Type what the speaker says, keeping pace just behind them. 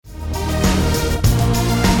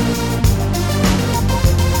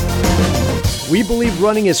We believe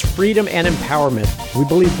running is freedom and empowerment. We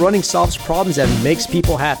believe running solves problems and makes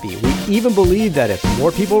people happy. We even believe that if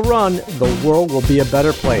more people run, the world will be a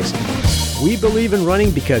better place. We believe in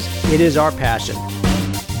running because it is our passion.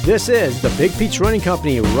 This is the Big Peach Running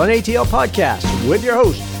Company RUNATL podcast with your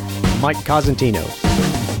host, Mike Cosentino.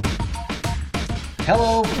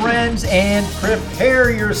 Hello, friends, and prepare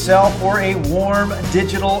yourself for a warm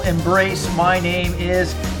digital embrace. My name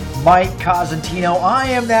is Mike Cosentino. I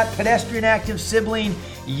am that pedestrian active sibling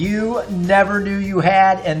you never knew you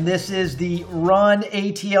had, and this is the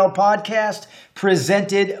RUNATL podcast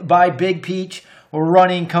presented by Big Peach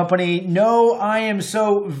Running Company. No, I am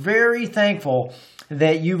so very thankful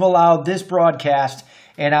that you've allowed this broadcast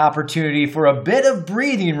an opportunity for a bit of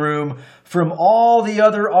breathing room from all the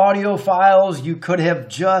other audio files you could have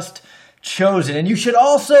just chosen. And you should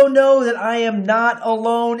also know that I am not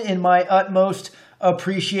alone in my utmost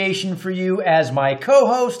appreciation for you, as my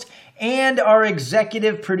co-host and our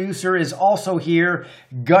executive producer is also here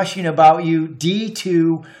gushing about you.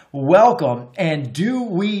 D2, welcome. And do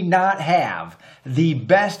we not have the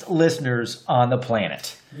best listeners on the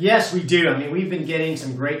planet? Yes, we do. I mean, we've been getting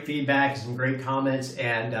some great feedback, some great comments,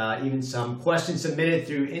 and even some questions submitted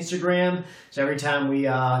through Instagram. So every time we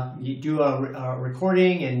do a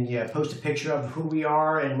recording and you post a picture of who we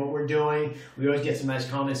are and what we're doing, we always get some nice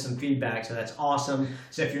comments, some feedback. So that's awesome.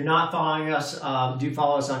 So if you're not following us, do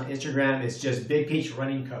follow us on Instagram. It's just Big Peach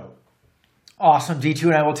Running Co. Awesome, D2,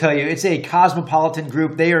 and I will tell you, it's a cosmopolitan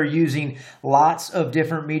group. They are using lots of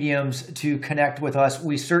different mediums to connect with us.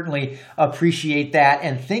 We certainly appreciate that,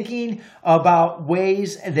 and thinking about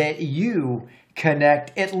ways that you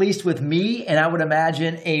connect, at least with me, and I would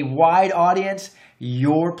imagine a wide audience,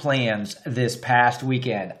 your plans this past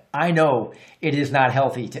weekend. I know it is not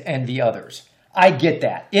healthy to envy others. I get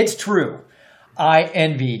that. It's true. I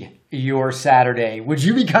envied your Saturday. Would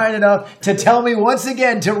you be kind enough to tell me once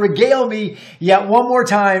again, to regale me yet one more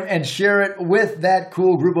time and share it with that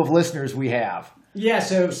cool group of listeners we have? Yeah,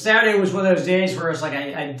 so Saturday was one of those days where it's like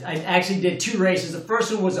I actually did two races. The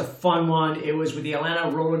first one was a fun one. It was with the Atlanta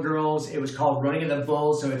Roller Girls. It was called Running of the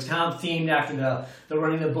Bulls, so it's kind of themed after the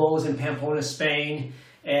Running of the Bulls in Pamplona, Spain.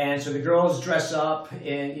 And so the girls dress up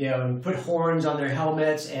and put horns on their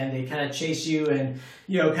helmets, and they kind of chase you and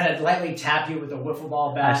kind of lightly tap you with a wiffle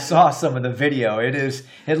ball bat. I saw some of the video.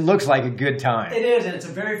 It looks like a good time. It is, and it's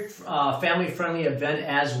a very family friendly event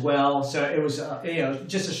as well. So it was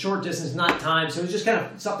just a short distance, not time. So it was just kind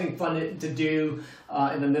of something fun to do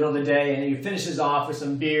in the middle of the day. And he finishes off with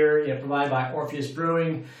some beer provided by Orpheus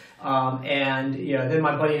Brewing. Then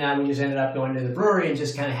my buddy and I, we just ended up going to the brewery and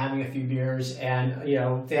just kind of having a few beers, and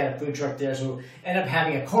they had a food truck there, so ended up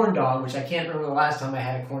having a corn dog, which I can't remember the last time I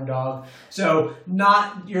had a corn dog. So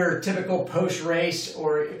not your typical post-race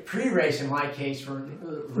or pre-race in my case for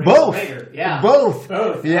race both. Later. Yeah, both.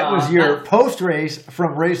 Yeah, it was your post-race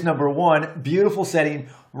from race number one. Beautiful setting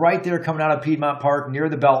right there coming out of Piedmont Park near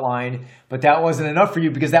the Beltline. But that wasn't enough for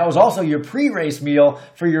you, because that was also your pre-race meal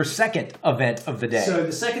for your second event of the day. So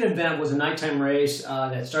the second event was a nighttime race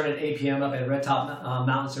that started at 8 p.m. up at Red Top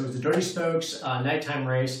Mountain. So it was the Dirty Spokes nighttime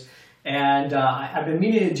race. And I've been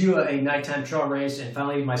meaning to do a nighttime trail race, and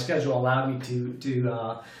finally my schedule allowed me to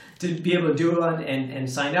be able to do one and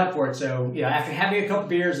sign up for it. So after having a couple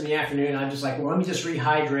beers in the afternoon, I'm just like, well, let me just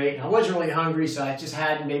rehydrate. And I wasn't really hungry, so I just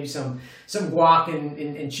had maybe some guac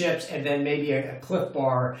and chips, and then maybe a Cliff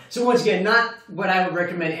Bar. So once again, not what I would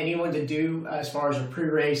recommend anyone to do as far as a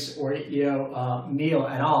pre-race or meal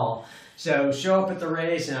at all. So show up at the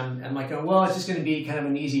race, and I'm like, well, it's just going to be kind of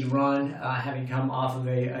an easy run, having come off of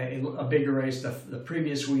a bigger race the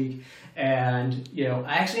previous week. And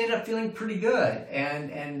I actually ended up feeling pretty good,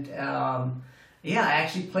 and I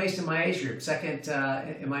actually placed in my age group, second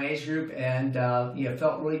in my age group, and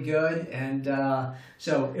felt really good. And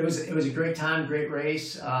so it was a great time, great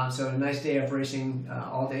race. So a nice day of racing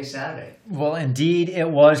all day Saturday. Well, indeed it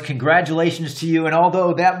was. Congratulations to you. And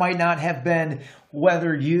although that might not have been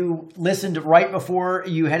whether you listened right before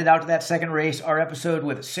you headed out to that second race, our episode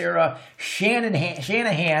with Sarah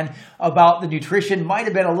Shanahan about the nutrition might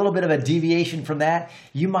have been a little bit of a deviation from that.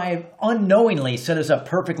 You might have unknowingly set us up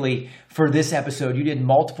perfectly for this episode. You did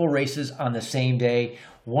multiple races on the same day.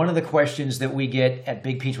 One of the questions that we get at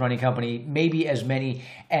Big Peach Running Company, maybe as many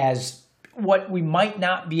as what we might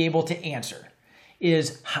not be able to answer,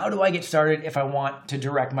 is how do I get started if I want to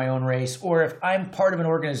direct my own race, or if I'm part of an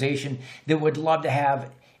organization that would love to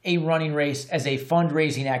have a running race as a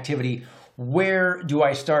fundraising activity. Where do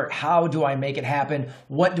I start? How do I make it happen?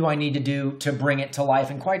 What do I need to do to bring it to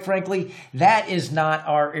life? And quite frankly, that is not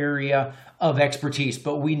our area of expertise,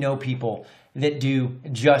 but we know people that do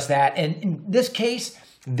just that. And in this case,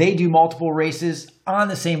 They do multiple races on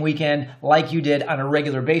the same weekend like you did on a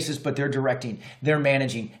regular basis, but they're directing, they're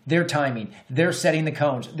managing, they're timing, they're setting the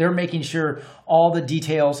cones, they're making sure all the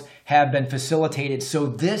details have been facilitated. So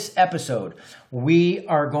this episode, we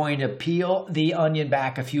are going to peel the onion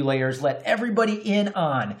back a few layers, let everybody in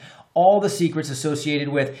on all the secrets associated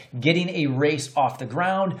with getting a race off the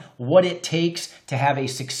ground, what it takes to have a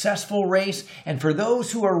successful race, and for those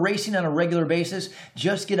who are racing on a regular basis,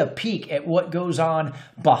 just get a peek at what goes on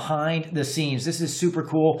behind the scenes. This is super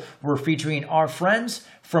cool. We're featuring our friends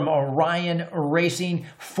from Orion Racing.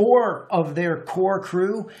 4 of their core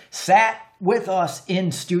crew sat with us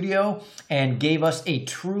in studio and gave us a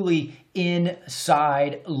truly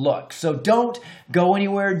inside look. So don't go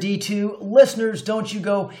anywhere, D2. Listeners, don't you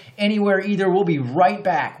go anywhere either. We'll be right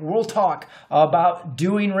back. We'll talk about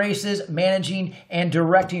doing races, managing, and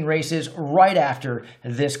directing races right after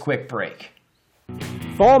this quick break.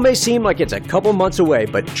 Fall may seem like it's a couple months away,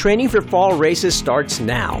 but training for fall races starts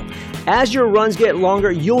now. As your runs get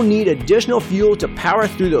longer, you'll need additional fuel to power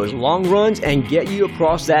through those long runs and get you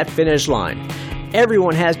across that finish line.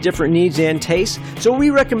 Everyone has different needs and tastes, so we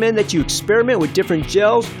recommend that you experiment with different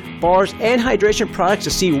gels, bars, and hydration products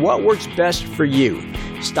to see what works best for you.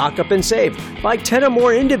 Stock up and save. Buy 10 or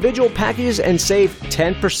more individual packages and save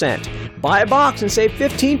 10%. Buy a box and save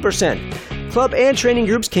 15%. Club and training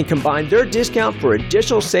groups can combine their discount for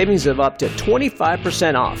additional savings of up to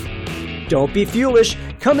 25% off. Don't be foolish.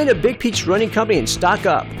 Come into Big Peach Running Company and stock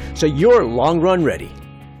up so you're long run ready.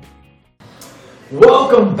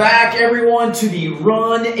 Welcome back, everyone, to the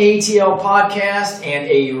RUNATL podcast and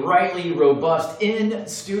a rightly robust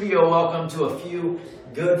in-studio welcome to a few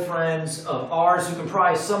good friends of ours who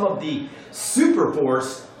comprise some of the super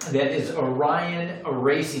force that is Orion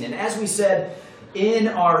Racing. And as we said in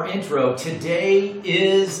our intro, today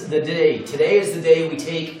is the day. Today is the day we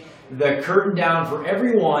take the curtain down for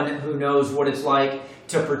everyone who knows what it's like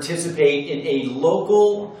to participate in a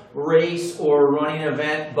local race or running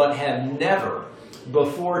event but have never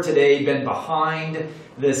before today been behind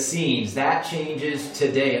the scenes. That changes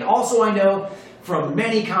today. And also I know from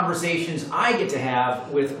many conversations I get to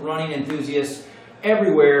have with running enthusiasts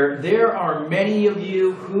everywhere, there are many of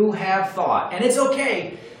you who have thought, and it's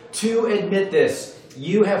okay to admit this,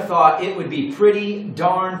 you have thought it would be pretty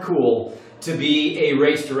darn cool to be a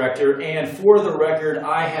race director, and for the record,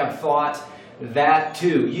 I have thought that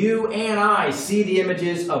too. You and I see the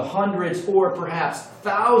images of hundreds or perhaps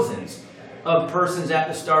thousands of persons at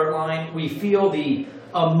the start line. We feel the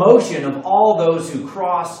emotion of all those who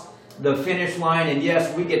cross the finish line, and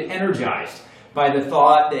yes, we get energized by the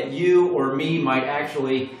thought that you or me might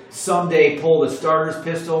actually someday pull the starter's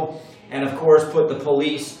pistol and of course put the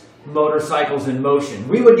police motorcycles in motion.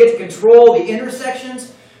 We would get to control the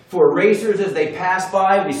intersections for racers as they pass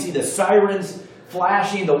by. We see the sirens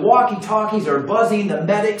flashing, the walkie-talkies are buzzing, the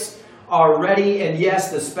medics are ready, and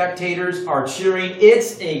yes, the spectators are cheering.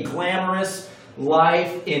 It's a glamorous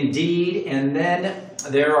life indeed. And then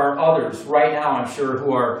there are others right now, I'm sure,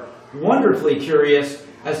 who are wonderfully curious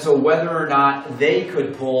as to whether or not they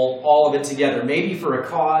could pull all of it together. Maybe for a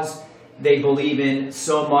cause they believe in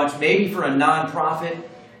so much, maybe for a nonprofit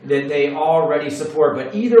that they already support.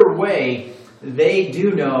 But either way, they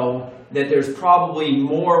do know that there's probably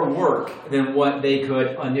more work than what they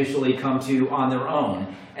could initially come to on their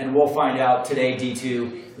own. And we'll find out today,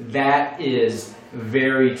 D2, that is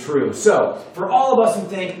very true. So, for all of us who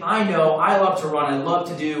think, I know, I love to run, I love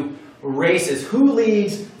to do races, who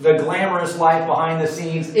leads the glamorous life behind the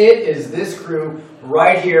scenes? It is this crew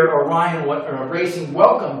right here, Orion Racing.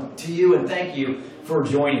 Welcome to you and thank you for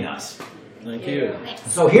joining us. Thank you.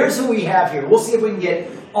 So here's who we have here. We'll see if we can get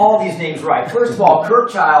all these names right. First of all, Kirk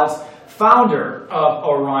Childs, founder of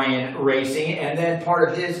Orion Racing, and then part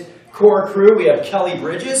of his core crew, we have Kelly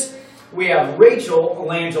Bridges, we have Rachel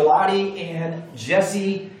Langelotti, and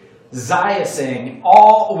Jesse Ziasing,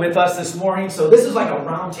 all with us this morning. So this is like a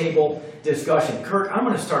roundtable discussion. Kirk, I'm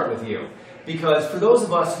going to start with you, because for those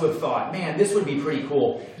of us who have thought, man, this would be pretty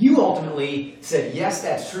cool, you ultimately said, yes,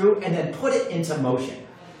 that's true, and then put it into motion.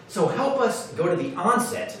 So help us go to the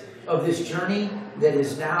onset of this journey that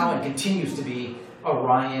is now and continues to be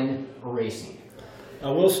Orion Racing. I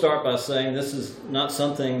will start by saying this is not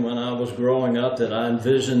something when I was growing up that I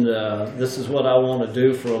envisioned this is what I want to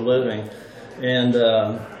do for a living. And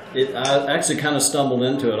I actually kind of stumbled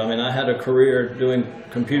into it. I mean, I had a career doing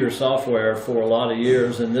computer software for a lot of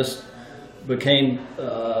years, and this became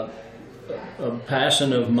a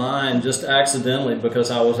passion of mine just accidentally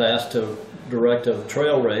because I was asked to direct a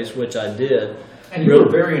trail race, which I did. And you were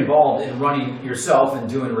very involved in running yourself and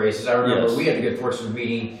doing races. I remember we had the good fortune of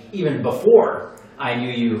meeting even before I knew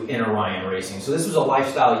you in Orion Racing. So this was a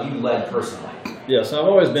lifestyle you led personally. Yes, I've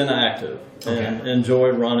always been active and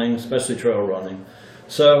enjoyed running, especially trail running.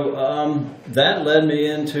 So that led me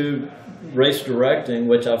into race directing,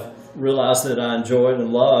 which I've realized that I enjoyed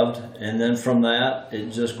and loved. And then from that, it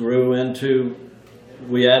just grew into,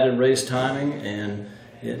 we added race timing, and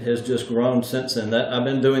it has just grown since then. I've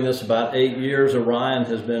been doing this about 8 years. Orion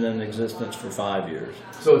has been in existence for 5 years.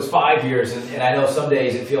 So it's 5 years, and I know some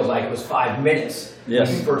days it feels like it was 5 minutes when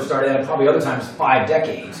you first started, and probably other times 5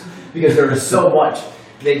 decades, because there is so much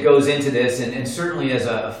that goes into this, and certainly as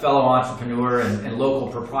a fellow entrepreneur and local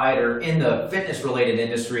proprietor in the fitness-related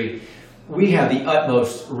industry, we have the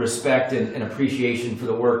utmost respect and appreciation for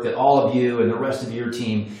the work that all of you and the rest of your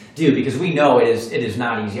team do, because we know it is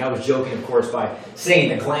not easy. I was joking, of course, by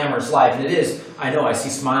saying the glamorous life, and it is. I know I see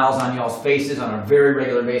smiles on y'all's faces on a very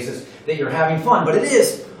regular basis that you're having fun, but it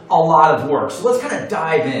is a lot of work. So let's kind of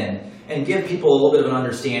dive in and give people a little bit of an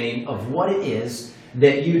understanding of what it is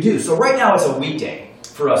that you do. So right now it's a weekday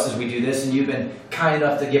for us as we do this, and you've been kind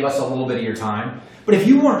enough to give us a little bit of your time. But if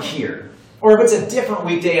you weren't here, or if it's a different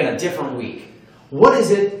weekday and a different week, what is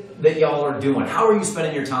it that y'all are doing? How are you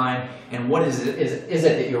spending your time, and what is it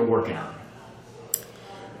that you're working on?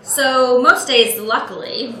 So most days,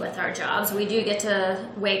 luckily, with our jobs, we do get to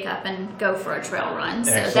wake up and go for a trail run.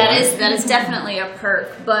 So that is definitely a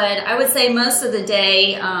perk. But I would say most of the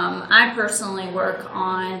day, I personally work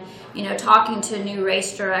on, talking to new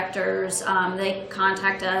race directors. They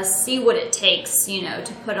contact us, see what it takes,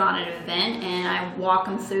 to put on an event, and I walk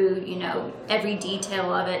them through, every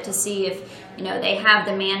detail of it to see if, they have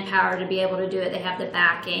the manpower to be able to do it, they have the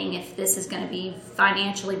backing, if this is going to be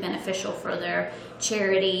financially beneficial for their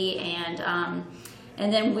charity,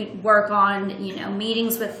 and then we work on,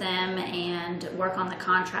 meetings with them and work on the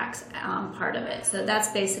contracts part of it. So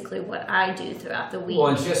that's basically what I do throughout the week. Well,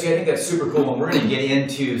 and Jesse, I think that's super cool. And we're going to get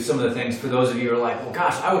into some of the things for those of you who are like, well,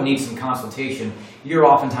 gosh, I would need some consultation. You're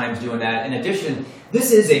oftentimes doing that. In addition,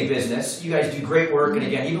 this is a business. You guys do great work. And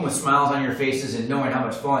again, even with smiles on your faces and knowing how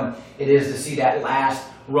much fun it is to see that last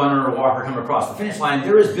runner or walker come across the finish line,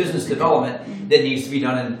 there is business development that needs to be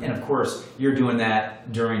done. And of course, you're doing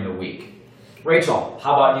that during the week. Rachel,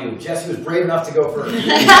 how about you? Jesse was brave enough to go first.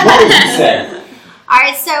 What would you say? All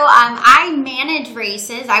right, so I manage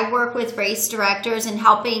races. I work with race directors and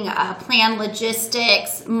helping plan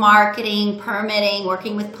logistics, marketing, permitting,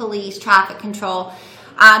 working with police, traffic control,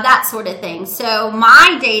 that sort of thing. So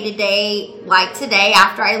my day-to-day, like today,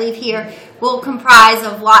 after I leave here, will comprise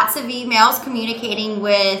of lots of emails communicating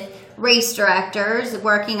with race directors,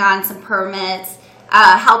 working on some permits,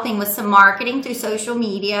 helping with some marketing through social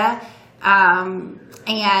media,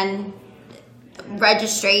 and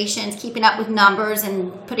registrations, keeping up with numbers,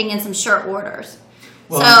 and putting in some shirt orders.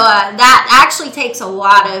 Well, so that actually takes a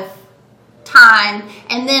lot of time.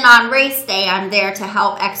 And then on race day, I'm there to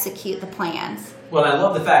help execute the plans. Well, I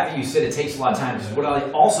love the fact that you said it takes a lot of time, because what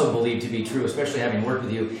I also believe to be true, especially having worked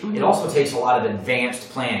with you, it also takes a lot of advanced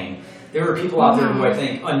planning. There are people out there who I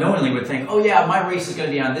think unknowingly would think, oh yeah, my race is going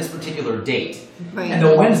to be on this particular date. Right. And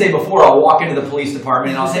the Wednesday before, I'll walk into the police department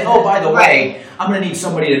and I'll say, oh, by the way, I'm going to need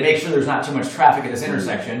somebody to make sure there's not too much traffic at this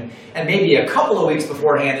intersection. And maybe a couple of weeks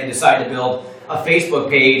beforehand, they decide to build a Facebook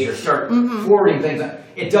page or start forwarding things.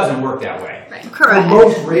 It doesn't work that way. Right. Correct. For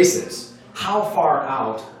most races, how far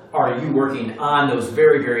out are you working on those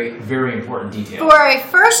very, very, very important details? For a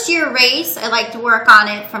first-year race, I like to work on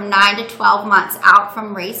it from 9 to 12 months out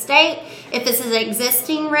from race date. If this is an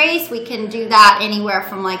existing race, we can do that anywhere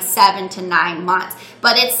from like 7 to 9 months.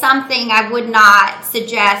 But it's something I would not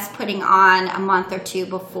suggest putting on a month or two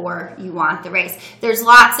before you want the race. There's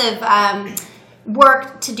lots of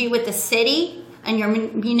work to do with the city and your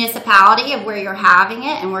municipality of where you're having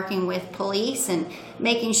it, and working with police and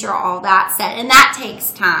making sure all that's set. And that takes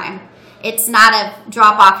time. It's not a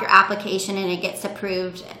drop off your application and it gets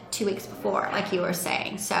approved 2 weeks before, like you were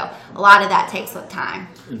saying. So a lot of that takes time.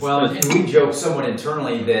 Well, and we joke somewhat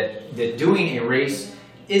internally that doing a race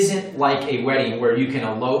isn't like a wedding where you can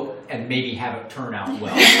elope and maybe have it turn out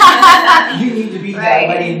well. You need to be that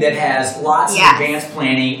wedding that has lots of advanced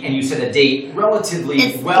planning, and you set a date relatively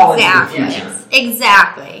into the future. Yes,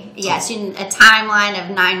 exactly. Yes, a timeline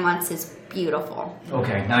of 9 months is beautiful.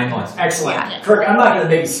 Okay, 9 months. Excellent. Yeah. Kirk, I'm not going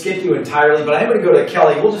to maybe skip you entirely, but I'm going to go to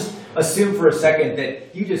Kelly. We'll just assume for a second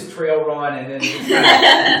that you just trail run and then just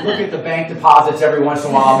kind of look at the bank deposits every once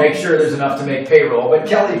in a while, make sure there's enough to make payroll. But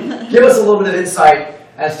Kelly, give us a little bit of insight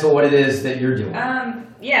as to what it is that you're doing.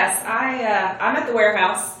 Yes, I'm at the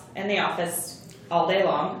warehouse in the office all day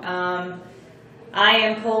long. I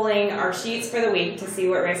am pulling our sheets for the week to see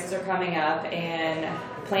what races are coming up and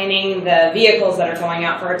planning the vehicles that are going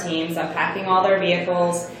out for our teams. I'm packing all their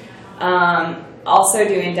vehicles. Also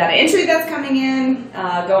doing data entry that's coming in,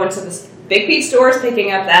 going to the Big Peach stores,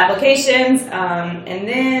 picking up the applications, and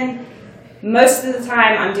then most of the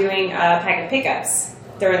time I'm doing packet pickups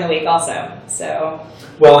during the week also. So.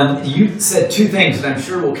 Well, and you said two things that I'm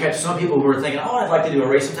sure will catch some people who are thinking, oh, I'd like to do a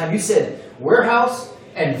race sometime. You said warehouse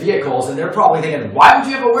and vehicles, and they're probably thinking, why would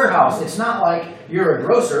you have a warehouse? It's not like you're a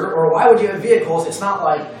grocer, or why would you have vehicles? It's not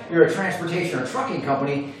like you're a transportation or trucking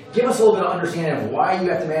company. Give us a little bit of understanding of why you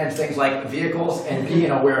have to manage things like vehicles and be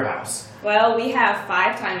in a warehouse. Well, we have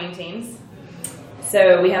 5 timing teams.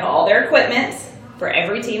 So we have all their equipment for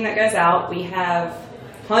every team that goes out. We have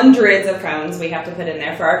hundreds of cones we have to put in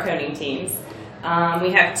there for our coning teams.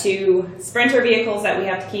 We have 2 sprinter vehicles that we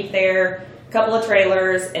have to keep there, a couple of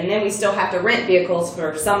trailers, and then we still have to rent vehicles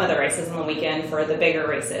for some of the races on the weekend for the bigger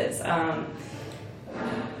races.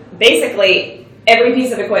 Basically, every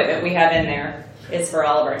piece of equipment we have in there is for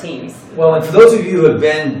all of our teams. Well, and for those of you who have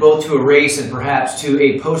been both to a race and perhaps to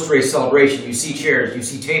a post-race celebration, you see chairs, you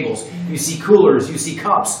see tables, you see coolers, you see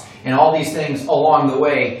cups, and all these things along the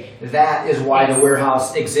way. That is why the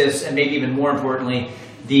warehouse exists, and maybe even more importantly,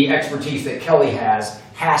 the expertise that Kelly has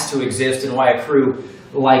to exist, and why a crew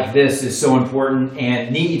like this is so important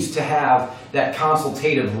and needs to have that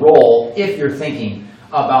consultative role if you're thinking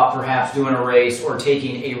about perhaps doing a race or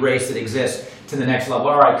taking a race that exists to the next level.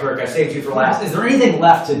 All right, Kirk, I saved you for last. Is there anything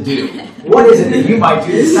left to do? What is it that you might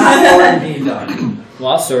do that's not already being done?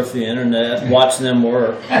 Well, I surf the internet, watch them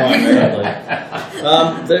work primarily.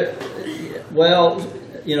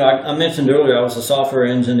 I mentioned earlier I was a software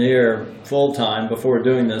engineer full-time before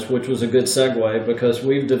doing this, which was a good segue because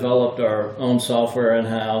we've developed our own software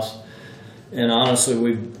in-house, and honestly,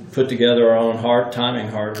 we've put together our own timing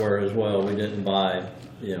hardware as well. We didn't buy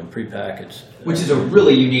prepackaged. Which is a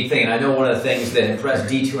really unique thing, and I know one of the things that impressed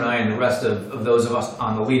D2 and I and the rest of those of us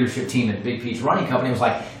on the leadership team at Big Peach Running Company was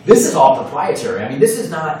like, this is all proprietary. I mean, this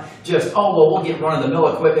is not just, we'll get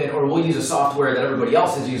run-of-the-mill equipment or we'll use a software that everybody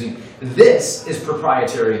else is using. This is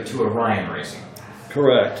proprietary to Orion Racing.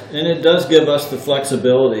 Correct, and it does give us the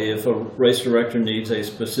flexibility if a race director needs a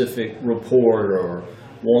specific report or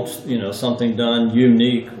wants something done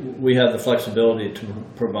unique, we have the flexibility to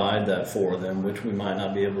provide that for them, which we might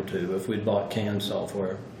not be able to if we'd bought canned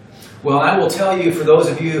software. Well, I will tell you, for those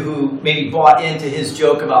of you who maybe bought into his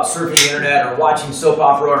joke about surfing the internet or watching soap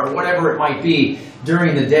opera or whatever it might be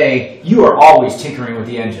during the day, you are always tinkering with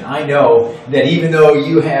the engine. I know that even though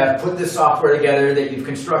you have put this software together, that you've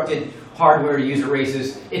constructed hardware to use at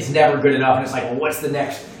races, it's never good enough, and it's like, well, what's the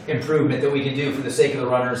next improvement that we can do for the sake of the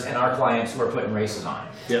runners and our clients who are putting races on?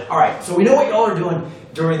 Yep. All right, so we know what y'all are doing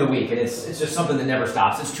during the week, and it's just something that never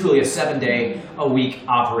stops. It's truly a 7-day-a-week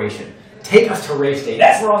operation. Take us to race day.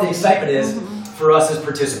 That's where all the excitement is for us as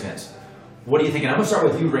participants. What are you thinking? I'm going to start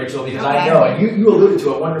with you, Rachel, because I know, and you alluded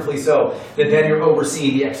to it wonderfully so, that then you're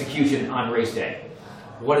overseeing the execution on race day.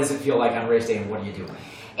 What does it feel like on race day, and what are you doing?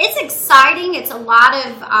 It's exciting. It's a lot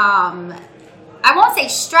of, I won't say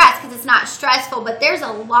stress because it's not stressful, but there's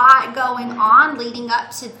a lot going on leading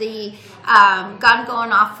up to the gun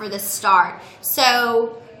going off for the start.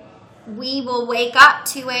 So we will wake up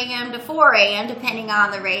 2 a.m. to 4 a.m. depending on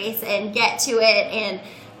the race and get to it. And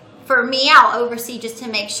for me, I'll oversee just to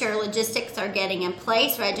make sure logistics are getting in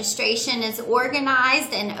place. Registration is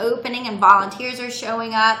organized and opening and volunteers are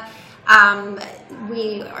showing up.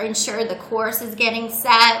 We are ensured the course is getting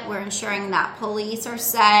set. We're ensuring that police are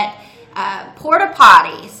set. Porta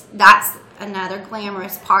potties, that's another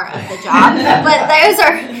glamorous part of the job, but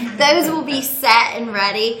those will be set and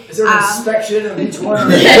ready. Is there an inspection of each one?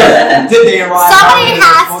 Did they arrive? Somebody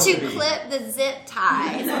has to clip the zip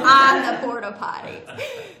ties on the porta potty.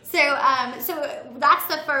 So that's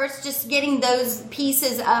the first, just getting those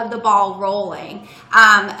pieces of the ball rolling.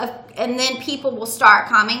 And then people will start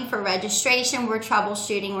coming for registration. We're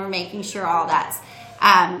troubleshooting. We're making sure all that's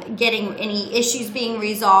getting any issues being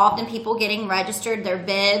resolved and people getting registered, their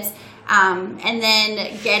bibs. And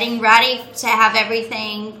then getting ready to have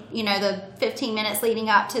everything, the 15 minutes leading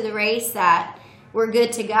up to the race that we're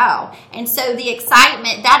good to go. And so the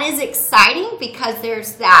excitement, that is exciting because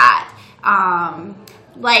there's that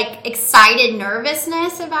excited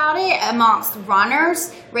nervousness about it amongst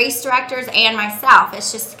runners, race directors, and myself.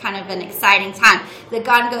 It's just kind of an exciting time. The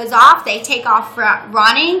gun goes off, they take off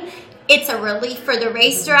running. It's a relief for the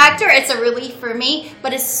race director. It's a relief for me,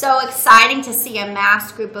 but it's so exciting to see a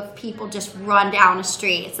mass group of people just run down the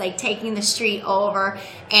street. It's like taking the street over,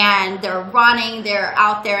 and they're running. They're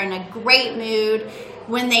out there in a great mood.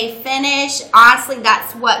 when they finish, honestly,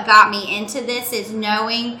 that's what got me into this, is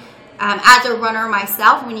knowing, as a runner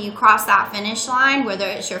myself, when you cross that finish line, whether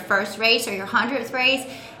it's your first race or your 100th race,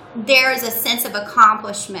 there's a sense of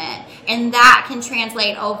accomplishment, and that can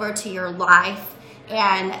translate over to your life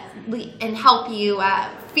and help you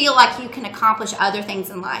feel like you can accomplish other things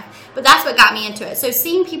in life. But that's what got me into it. So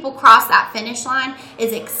seeing people cross that finish line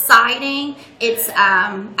is exciting. It's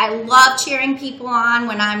I love cheering people on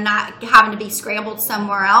when I'm not having to be scrambled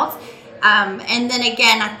somewhere else. And then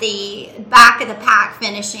again, at the back of the pack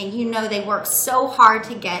finishing, they work so hard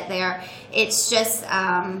to get there. It's just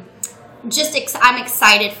I'm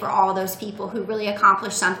excited for all those people who really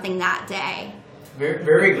accomplished something that day. Very,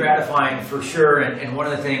 very gratifying for sure. And one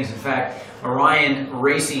of the things, in fact, Orion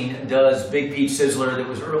Racing does Big Peach Sizzler that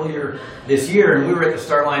was earlier this year, and we were at the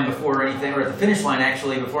start line before anything, or at the finish line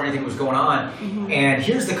actually, before anything was going on. Mm-hmm. And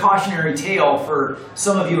here's the cautionary tale for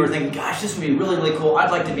some of you who are thinking, gosh, this would be really, really cool.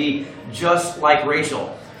 I'd like to be just like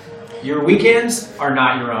Rachel. Your weekends are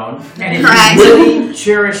not your own. And if you really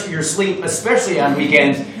cherish your sleep, especially on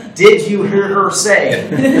weekends, did you hear her say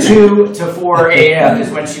 2 to 4 a.m.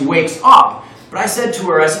 is when she wakes up? But I said to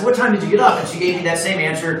her, I said, what time did you get up? And she gave me that same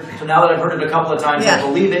answer. So now that I've heard it a couple of times, I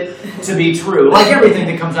believe it to be true. Like everything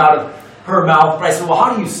that comes out of her mouth. But I said, well,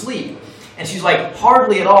 how do you sleep? And she's like,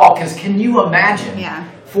 hardly at all. Because can you imagine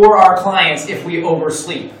for our clients if we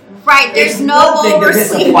oversleep? Right, there's no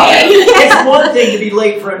oversleeping. It's one thing to be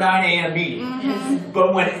late for a 9 a.m. meeting. Mm-hmm.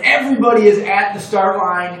 But when everybody is at the start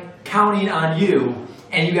line counting on you,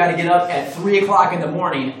 and you got to get up at 3 o'clock in the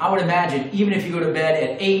morning, I would imagine, even if you go to bed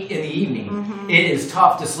at 8 in the evening, it is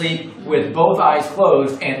tough to sleep with both eyes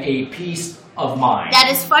closed and a peace of mind. That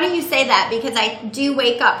is funny you say that, because I do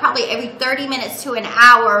wake up probably every 30 minutes to an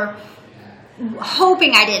hour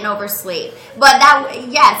hoping I didn't oversleep. But that,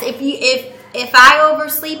 yes, if I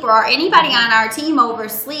oversleep or anybody on our team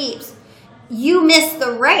oversleeps, you miss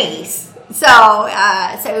the race. So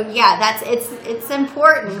yeah, it's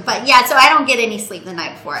important. But yeah, so I don't get any sleep the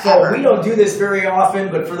night before. So ever. We don't do this very often,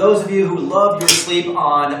 but for those of you who love your sleep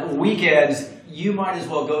on weekends, you might as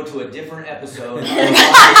well go to a different episode of the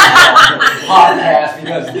podcast,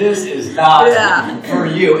 because this is not for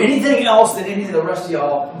you. Anything else that any of the rest of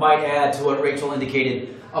y'all might add to what Rachel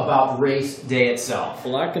indicated about race day itself?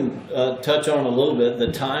 Well, I can touch on a little bit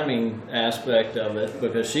the timing aspect of it,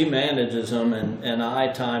 because she manages them and I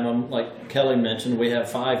time them. Like Kelly mentioned, we have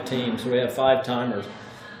 5 teams, so we have 5 timers.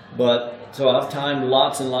 So I've timed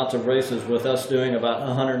lots and lots of races, with us doing about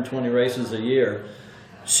 120 races a year.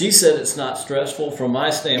 She said it's not stressful. From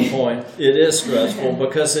my standpoint, it is stressful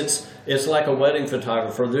because it's like a wedding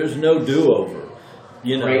photographer. There's no do-over.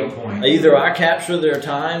 Either I capture their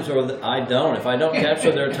times or I don't. If I don't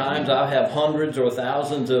capture their times, I have hundreds or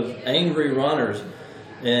thousands of angry runners,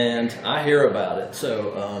 and I hear about it.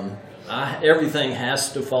 So everything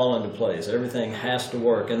has to fall into place. Everything has to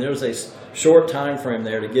work, and there's a short time frame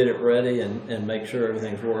there to get it ready and make sure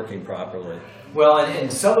everything's working properly. Well,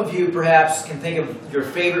 and some of you perhaps can think of your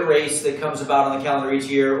favorite race that comes about on the calendar each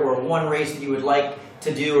year, or one race that you would like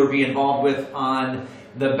to do or be involved with on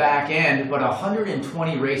the back end. But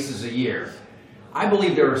 120 races a year, I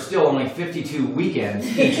believe there are still only 52 weekends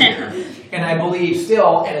each year. And I believe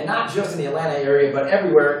still, and not just in the Atlanta area, but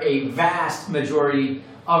everywhere, a vast majority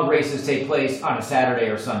of races take place on a Saturday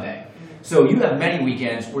or Sunday. So you have many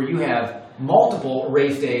weekends where you have multiple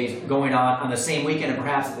race days going on the same weekend and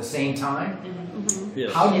perhaps at the same time. Mm-hmm.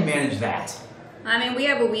 Yes. How do you manage that? I mean, we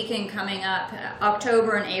have a weekend coming up.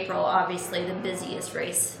 October and April, obviously the busiest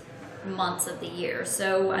race months of the year.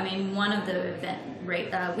 So, I mean, one of the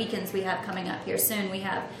weekends we have coming up here soon, we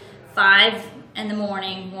have 5 in the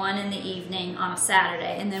morning, 1 in the evening on a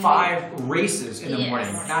Saturday, and then 5 races in the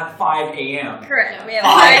morning, not 5 a.m. Correct. We have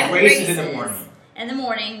 5 races in the morning. In the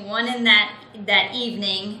morning, 1 in that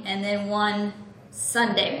evening, and then 1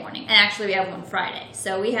 Sunday morning. And actually, we have 1 Friday.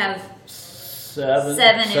 So we have 7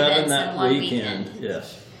 events that in one weekend. weekend.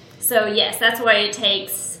 Yes. So yes, that's why it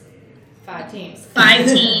takes 5 teams. 5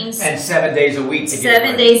 teams. And 7 days a week to get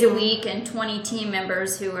 7 days a week, and 20 team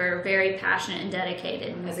members who are very passionate and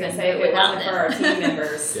dedicated. I was going to say, if it wasn't for our team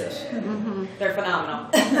members, yes. They're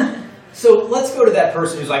phenomenal. So let's go to that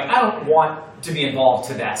person who's like, I don't want to be involved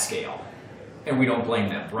to that scale. And we don't blame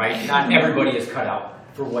them, right? Not everybody is cut out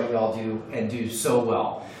for what y'all do and do so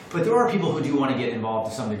well. But there are people who do want to get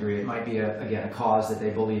involved to some degree. It might be, a cause that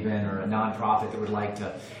they believe in, or a nonprofit that would like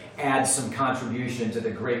to add some contribution to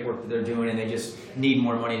the great work that they're doing, and they just need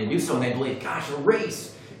more money to do so. And they believe, gosh, a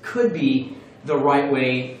race could be the right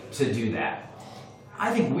way to do that.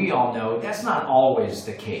 I think we all know that's not always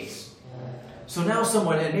the case. So now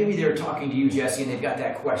someone, and maybe they're talking to you, Jesse, and they've got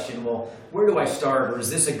that question, well, where do I start, or is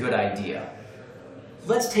this a good idea?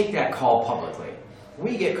 Let's take that call publicly.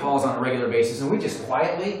 We get calls on a regular basis, and we just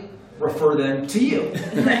quietly refer them to you.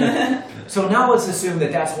 So now let's assume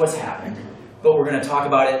that that's what's happened, but we're going to talk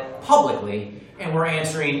about it publicly, and we're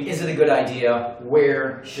answering, is it a good idea?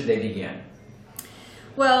 Where should they begin?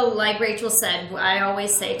 Well, like Rachel said, I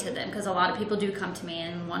always say to them, because a lot of people do come to me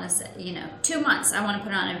and want to say, 2 months, I want to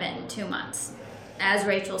put on an event in 2 months. As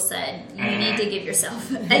Rachel said, you need to give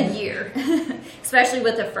yourself a year, especially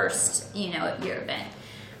with the first, year event.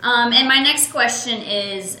 And my next question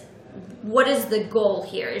is, what is the goal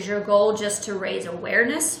here? Is your goal just to raise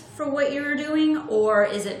awareness for what you're doing, or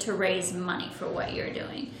is it to raise money for what you're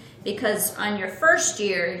doing? Because on your first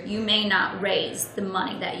year, you may not raise the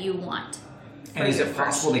money that you want. And is it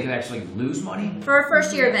possible they could actually lose money? For a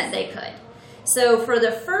first year event, they could. So for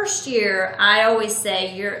the first year, I always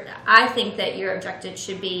say I think that your objective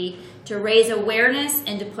should be to raise awareness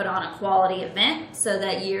and to put on a quality event so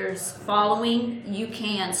that years following, you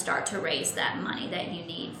can start to raise that money that you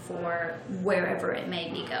need for wherever it may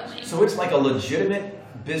be going. So it's like a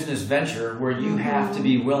legitimate business venture where you have to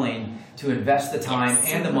be willing to invest the time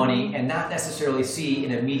and the money and not necessarily see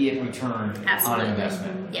an immediate return on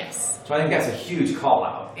investment. Yes. So I think that's a huge call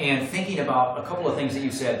out. And thinking about a couple of things that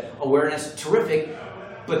you said, awareness, terrific,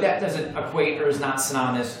 but that doesn't equate or is not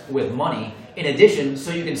synonymous with money. In addition,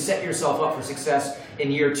 so you can set yourself up for success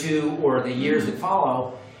in year 2 or the years that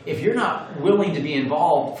follow, if you're not willing to be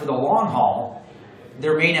involved for the long haul,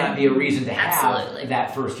 there may not be a reason to have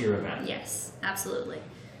that first year event. Yes, absolutely.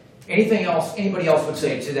 Anything else anybody else would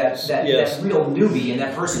say to that real newbie and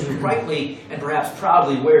that person who rightly and perhaps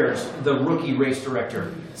proudly wears the rookie race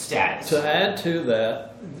director status? To add to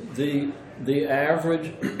that, the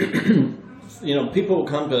average, people will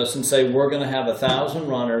come to us and say, we're going to have 1,000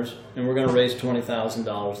 runners and we're going to raise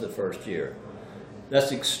 $20,000 the first year.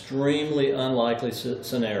 That's extremely unlikely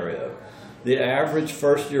scenario. The average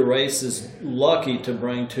first year race is lucky to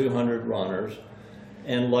bring 200 runners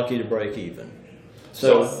and lucky to break even.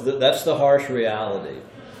 So that's the harsh reality.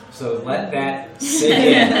 So let that sink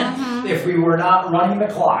in. If we were not running the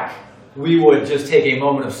clock, we would just take a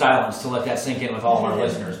moment of silence to let that sink in with all of our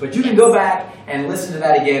listeners. But you can go back and listen to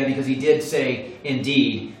that again, because he did say,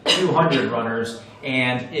 indeed, 200 runners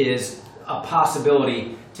and is a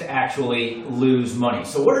possibility to actually lose money.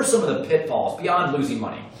 So what are some of the pitfalls, beyond losing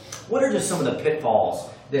money? What are just some of the pitfalls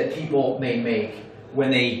that people may make when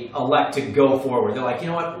they elect to go forward? They're like, you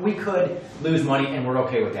know what, we could lose money and we're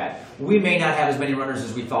okay with that. We may not have as many runners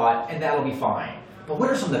as we thought, and that'll be fine. But what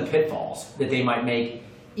are some of the pitfalls that they might make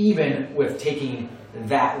even with taking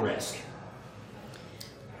that risk?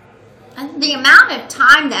 And the amount of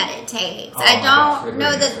time that it takes. I don't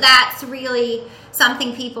know that that's really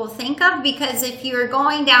something people think of, because if you're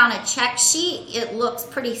going down a check sheet, it looks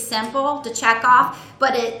pretty simple to check off,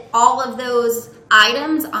 but all of those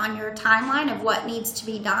items on your timeline of what needs to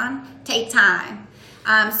be done take time.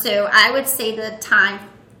 So I would say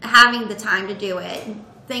having the time to do it.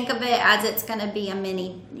 Think of it as it's going to be a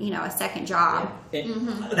mini, a second job.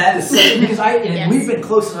 That is so, because we've been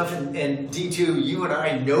close enough in D2, you and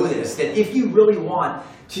I know this, that if you really want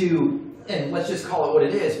to, and let's just call it what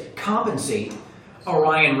it is, compensate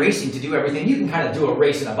Orion Racing to do everything, you can kind of do a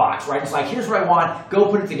race in a box, right? It's like, here's what I want, go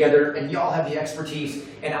put it together, and y'all have the expertise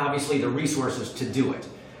and obviously the resources to do it.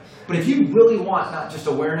 But if you really want not just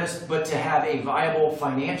awareness, but to have a viable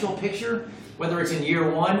financial picture, whether it's in year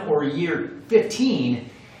 1 or year 15,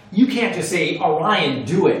 you can't just say, Orion,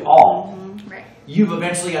 do it all. Right. You've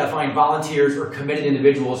eventually got to find volunteers or committed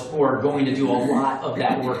individuals who are going to do a lot of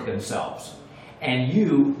that work themselves. And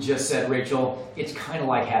you just said, Rachel, it's kind of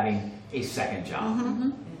like having a second job.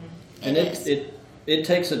 And it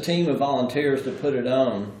takes a team of volunteers to put it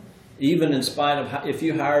on. Even in spite of, if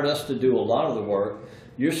you hired us to do a lot of the work,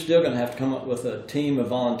 you're still going to have to come up with a team of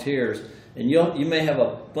volunteers. And you may have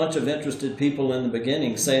a bunch of interested people in the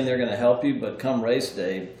beginning saying they're going to help you, but come race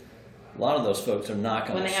day, a lot of those folks are not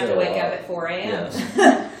going to show up. When they have to wake up at 4 a.m.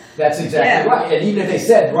 Yes. That's exactly right. And even if they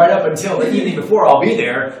said right up until the evening before I'll be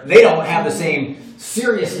there, they don't have the same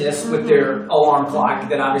seriousness with their alarm clock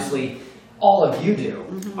that obviously all of you do.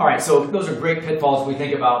 All right, so those are great pitfalls. We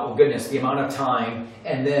think about, well, goodness, the amount of time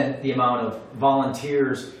and then the amount of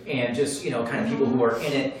volunteers and just, kind of people who are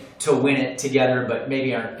in it to win it together, but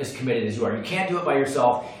maybe aren't as committed as you are. You can't do it by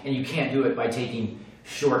yourself, and you can't do it by taking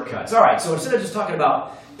shortcuts. All right, so instead of just talking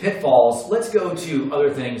about pitfalls, let's go to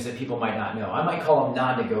other things that people might not know. I might call them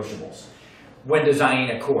non-negotiables when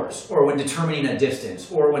designing a course, or when determining a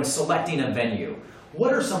distance, or when selecting a venue.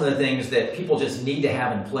 What are some of the things that people just need to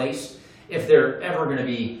have in place if they're ever going to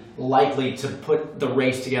be likely to put the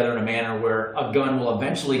race together in a manner where a gun will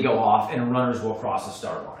eventually go off and runners will cross the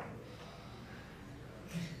start line.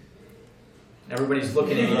 Everybody's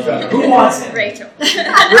looking at each other. Who wants it? Rachel.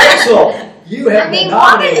 Rachel, you have been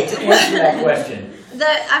nominated to answer that question.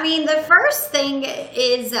 The first thing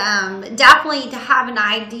is definitely to have an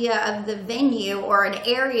idea of the venue or an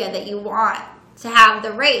area that you want to have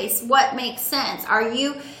the race. What makes sense? Are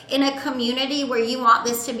you in a community where you want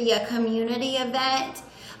this to be a community event?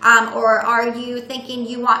 Or are you thinking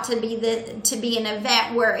you want to be an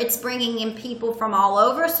event where it's bringing in people from all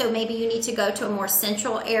over? So maybe you need to go to a more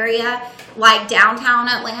central area like downtown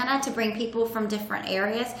Atlanta to bring people from different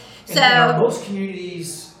areas. And are most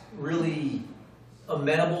communities really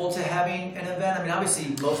amenable to having an event? I mean,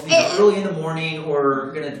 obviously most of these are early in the morning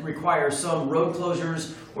or going to require some road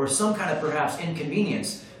closures or some kind of perhaps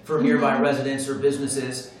inconvenience for nearby residents or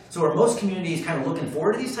businesses. So are most communities kind of looking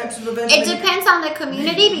forward to these types of events? It depends on the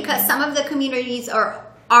community because some of the communities are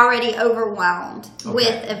already overwhelmed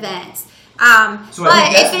with events. So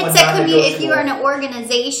but if it's a community, if you're an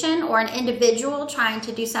organization or an individual trying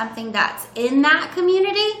to do something that's in that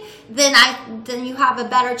community, then you have a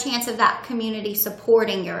better chance of that community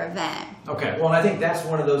supporting your event. Okay, well, and I think that's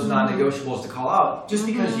one of those non-negotiables to call out. Just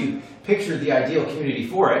because you pictured the ideal community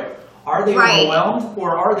for it, are they overwhelmed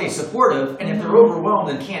or are they supportive? And if they're overwhelmed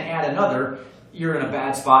and can't add another, you're in a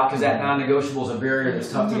bad spot because that non-negotiable is a barrier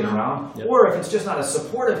that's tough to get around. Yep. Or if it's just not a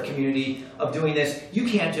supportive community of doing this, you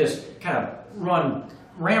can't just kind of run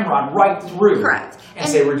ramrod right through and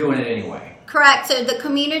say we're doing it anyway. Correct. So the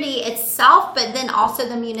community itself, but then also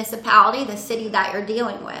the municipality, the city that you're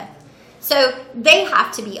dealing with. So they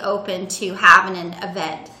have to be open to having an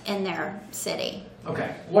event in their city.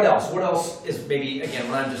 Okay. What else? What else is maybe, again,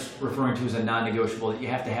 what I'm just referring to as a non-negotiable that you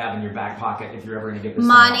have to have in your back pocket if you're ever going to get this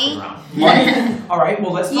money. Off the ground? Money. All right.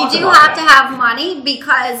 Well, let's talk about that. You do have to have money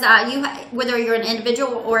because whether you're an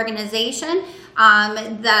individual or organization,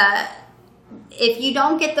 if you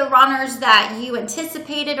don't get the runners that you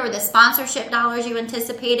anticipated or the sponsorship dollars you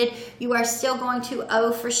anticipated, you are still going to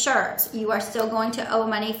owe for shirts. You are still going to owe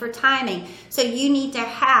money for timing. So you need to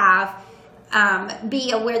have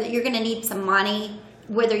be aware that you're going to need some money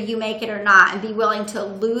whether you make it or not, and be willing to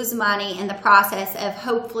lose money in the process of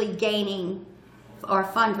hopefully gaining or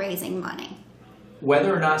fundraising money.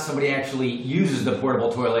 Whether or not somebody actually uses the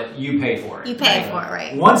portable toilet, you pay for it. You pay for it,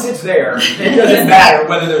 right. Once it's there, it doesn't matter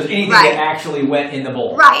whether there's anything that actually went in the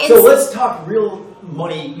bowl. Right. So let's talk real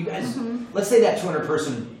money. You guys, let's say that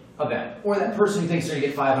 200-person event, or that person who thinks they're going to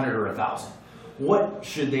get 500 or 1,000. What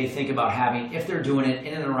should they think about having if they're doing it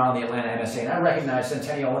in and around the Atlanta MSA? And I recognize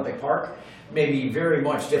Centennial Olympic Park may be very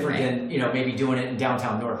much different than maybe doing it in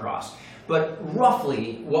downtown Norcross. But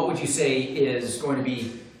roughly, what would you say is going to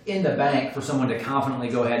be in the bank for someone to confidently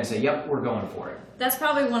go ahead and say, yep, we're going for it? That's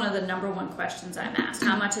probably one of the #1 questions I'm asked.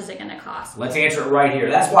 How much is it going to cost? Let's answer it right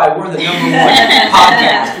here. That's why we're the #1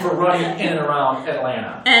 podcast for running in and around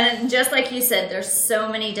Atlanta. And just like you said, there's so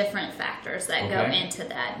many different factors that go into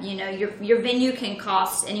that. You know, your venue can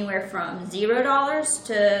cost anywhere from $0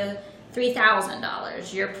 to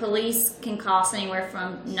 $3,000. Your police can cost anywhere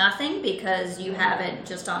from nothing because you have it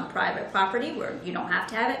just on private property where you don't have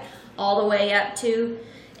to have it, all the way up to,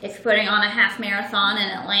 if you're putting on a half marathon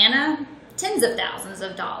in Atlanta, tens of thousands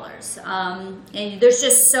of dollars. And there's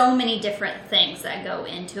just so many different things that go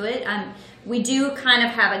into it. We do kind of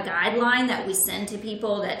have a guideline that we send to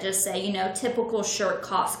people that just say, typical shirt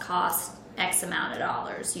cost X amount of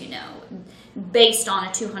dollars, based on a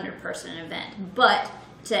 200-person event. But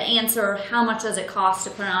to answer how much does it cost to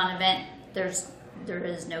put on an event, there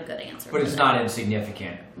is no good answer. But it's not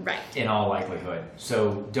insignificant, right? In all likelihood.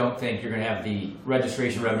 So don't think you're going to have the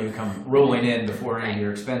registration revenue come rolling in before any of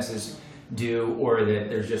your expenses do, or that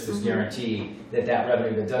there's just this guarantee that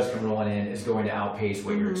revenue that does come rolling in is going to outpace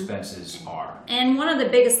what your expenses are. And one of the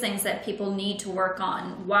biggest things that people need to work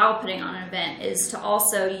on while putting on an event is to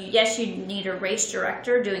also, yes, you need a race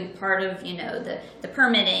director doing part of, the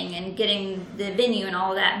permitting and getting the venue and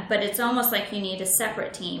all of that, but it's almost like you need a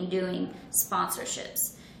separate team doing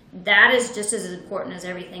sponsorships. That is just as important as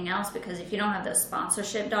everything else, because if you don't have those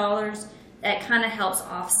sponsorship dollars, that kind of helps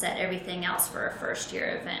offset everything else for a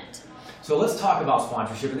first-year event. So let's talk about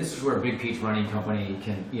sponsorship, and this is where Big Peach Running Company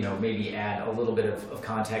can, maybe add a little bit of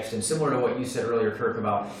context. And similar to what you said earlier, Kirk,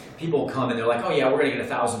 about people come and they're like, oh yeah, we're going to get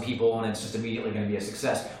 1,000 people and it's just immediately going to be a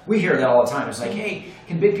success. We hear that all the time. It's like, hey,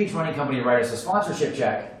 can Big Peach Running Company write us a sponsorship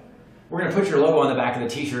check? We're going to put your logo on the back of the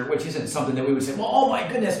t-shirt, which isn't something that we would say, well, oh my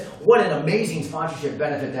goodness, what an amazing sponsorship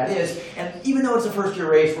benefit that is. And even though it's a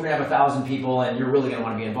first-year race, we're going to have 1,000 people and you're really going to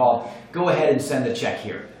want to be involved, go ahead and send the check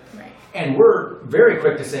here. Right. And we're very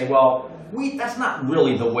quick to say, well, that's not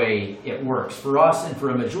really the way it works for us and for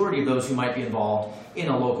a majority of those who might be involved in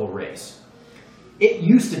a local race. It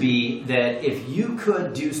used to be that if you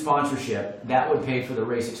could do sponsorship, that would pay for the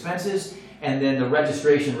race expenses, and then the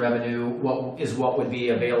registration revenue what would be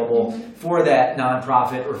available for that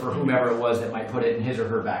nonprofit or for whomever it was that might put it in his or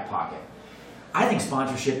her back pocket. I think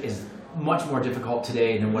sponsorship is much more difficult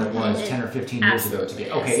today than what it was 10 or 15 years ago to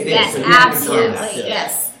get. Okay, it is. Yes, So you can confirm absolutely. that.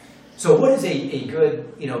 Yes. So what is a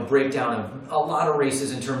good breakdown of a lot of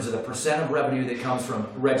races in terms of the percent of revenue that comes from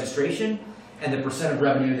registration and the percent of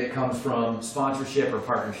revenue that comes from sponsorship or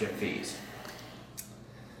partnership fees?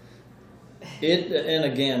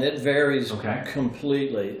 It varies Okay.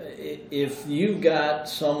 completely. If you've got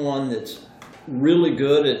someone that's really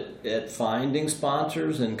good at finding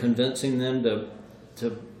sponsors and convincing them to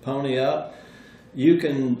pony up, you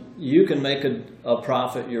can make a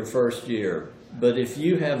profit your first year. But if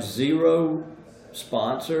you have zero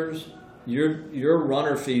sponsors, your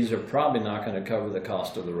runner fees are probably not going to cover the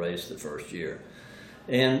cost of the race the first year.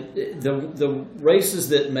 And the races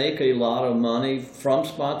that make a lot of money from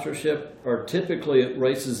sponsorship are typically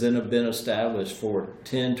races that have been established for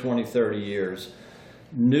 10, 20, 30 years.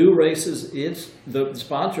 New races, the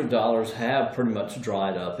sponsor dollars have pretty much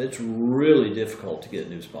dried up. It's really difficult to get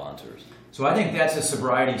new sponsors. So I think that's a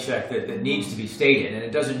sobriety check that needs to be stated, and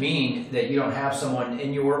it doesn't mean that you don't have someone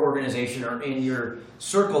in your organization or in your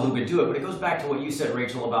circle who could do it, but it goes back to what you said,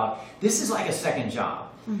 Rachel, about this is like a second job.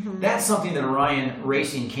 That's something that Orion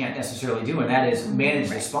Racing can't necessarily do, and that is manage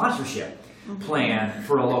the sponsorship plan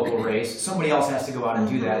for a local race. Somebody else has to go out and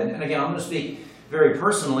do that. And again, I'm going to speak very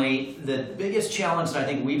personally. The biggest challenge that I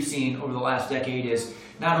think we've seen over the last decade is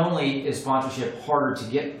not only is sponsorship harder to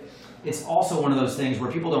get, it's also one of those things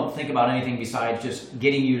where people don't think about anything besides just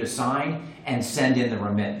getting you to sign and send in the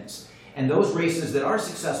remittance. And those races that are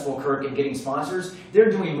successful, Kirk, in getting sponsors,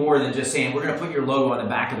 they're doing more than just saying, we're going to put your logo on the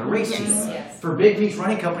back of the race team. Yes. For Big Beach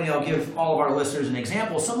Running Company, I'll give all of our listeners an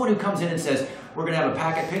example. Someone who comes in and says, we're going to have a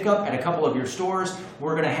packet pickup at a couple of your stores.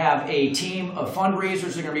 We're going to have a team of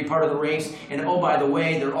fundraisers that are going to be part of the race. And oh, by the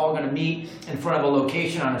way, they're all going to meet in front of a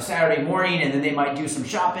location on a Saturday morning, and then they might do some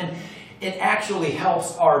shopping. It actually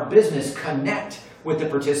helps our business connect with the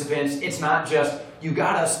participants. It's not just, you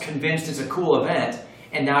got us convinced it's a cool event,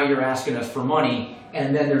 and now you're asking us for money,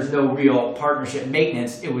 and then there's no real partnership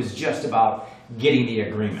maintenance. It was just about getting the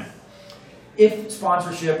agreement. If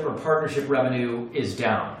sponsorship or partnership revenue is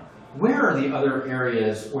down, where are the other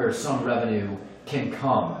areas where some revenue can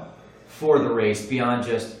come for the race beyond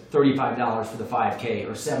just $35 for the 5K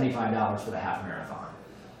or $75 for the half marathon?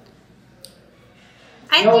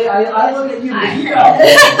 I look at you, because you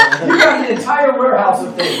got an entire warehouse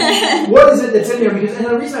of things. What is it that's in there? Because, and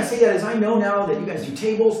the reason I say that is I know now that you guys do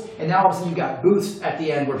tables, and now all of a sudden you've got booths at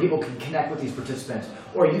the end where people can connect with these participants.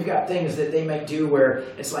 Or you've got things that they might do where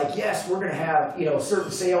it's like, yes, we're going to have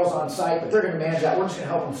certain sales on site, but they're going to manage that. We're just going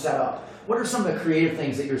to help them set up. What are some of the creative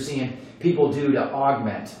things that you're seeing people do to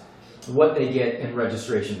augment what they get in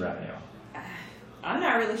registration revenue? I'm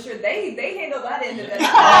not really sure. They handle that end of it.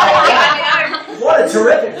 What a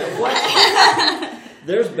terrific reflection.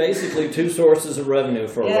 There's basically two sources of revenue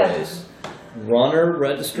for a race. Runner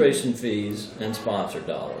registration fees and sponsor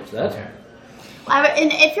dollars. That's okay.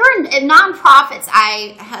 And if you're in nonprofits,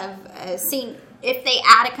 I have seen if they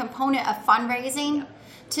add a component of fundraising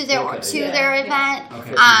to their event,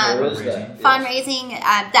 Okay. fundraising,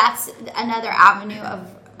 that's another avenue of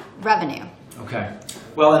revenue. Okay.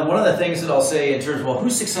 Well, and one of the things that I'll say in terms of,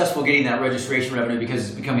 who's successful getting that registration revenue, because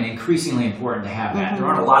it's becoming increasingly important to have that. There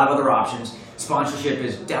aren't a lot of other options. Sponsorship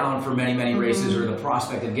is down for many, many races, or the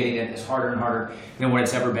prospect of getting it is harder and harder than what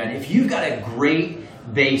it's ever been. If you've got a great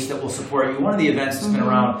base that will support you, one of the events that's been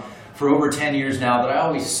around for over 10 years now that I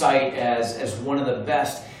always cite as one of the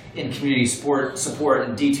best in community sport support,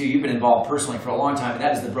 and D2, you've been involved personally for a long time, and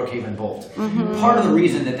that is the Brookhaven Bolt. Part of the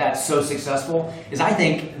reason that that's so successful is I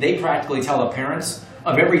think they practically tell the parents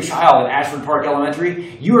of every child at Ashford Park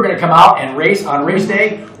Elementary, you are going to come out and race on race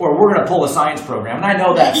day, or we're going to pull the science program. And I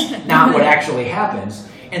know that's not what actually happens.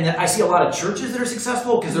 And I see a lot of churches that are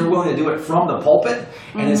successful because they're willing to do it from the pulpit.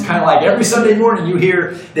 And it's kind of like every Sunday morning you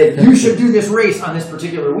hear that you should do this race on this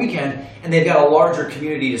particular weekend, and they've got a larger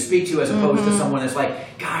community to speak to as opposed to someone that's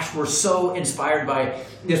like, gosh, we're so inspired by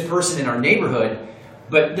this person in our neighborhood,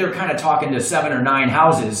 but they're kind of talking to 7 or 9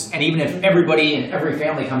 houses, and even if everybody and every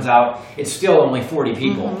family comes out, it's still only 40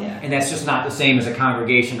 people. And that's just not the same as a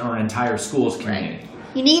congregation or an entire school's community.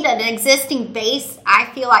 You need an existing base,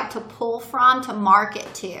 I feel like, to pull from, to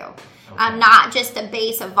market to. Not just a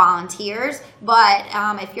base of volunteers, but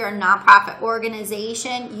if you're a nonprofit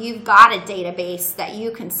organization, you've got a database that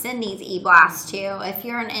you can send these e-blasts to. If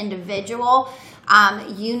you're an individual,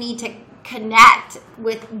 you need to connect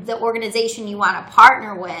with the organization you want to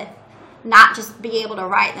partner with, not just be able to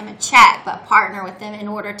write them a check, but partner with them in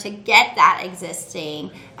order to get that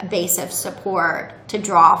existing base of support to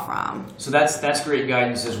draw from. So that's great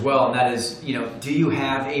guidance as well, and that is, do you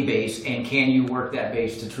have a base, and can you work that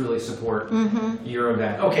base to truly support your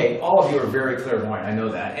event? Okay, all of you are very clairvoyant, I know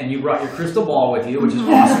that, and you brought your crystal ball with you, which is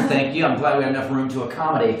awesome. Thank you. I'm glad we have enough room to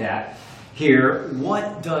accommodate that here.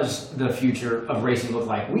 What does the future of racing look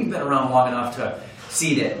like? We've been around long enough to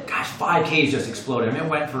see that, gosh, 5Ks just exploded. I mean, it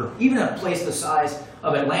went for even a place the size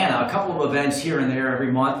of Atlanta, a couple of events here and there every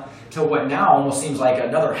month, to what now almost seems like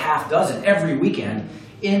another half dozen every weekend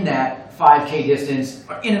in that 5K distance,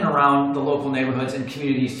 in and around the local neighborhoods and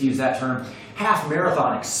communities, to use that term. Half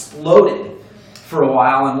marathon exploded for a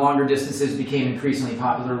while, and longer distances became increasingly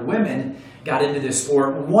popular. Women got into this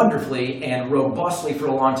sport wonderfully and robustly for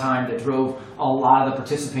a long time, that drove a lot of the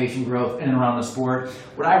participation growth in and around the sport.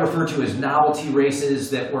 What I refer to as novelty races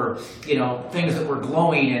that were, things that were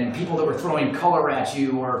glowing and people that were throwing color at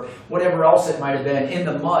you or whatever else it might have been in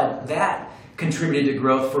the mud, that contributed to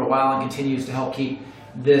growth for a while and continues to help keep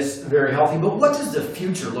this very healthy. But what does the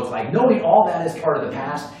future look like? Knowing all that is part of the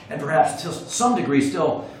past and perhaps to some degree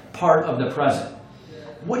still part of the present.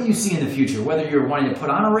 What do you see in the future, whether you're wanting to put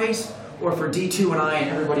on a race, or for D2 and I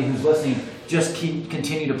and everybody who's listening, just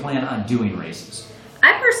continue to plan on doing races?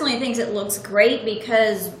 I personally think it looks great,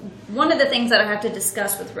 because one of the things that I have to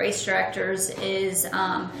discuss with race directors is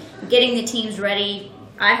getting the teams ready.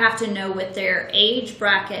 I have to know what their age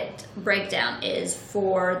bracket breakdown is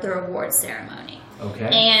for the award ceremony. Okay.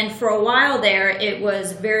 And for a while there, it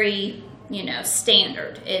was very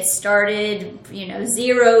standard. It started,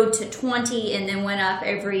 0 to 20 and then went up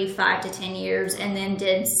every 5 to 10 years and then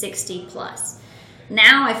did 60 plus.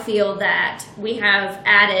 Now I feel that we have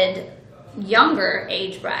added younger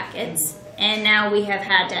age brackets, and now we have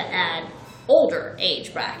had to add older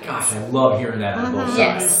age brackets. Gosh, I love hearing that on both sides.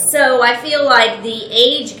 Yes. So I feel like the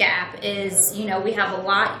age gap is, we have a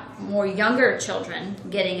lot more younger children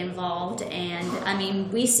getting involved, and I mean,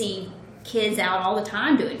 we see kids out all the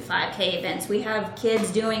time doing 5K events. We have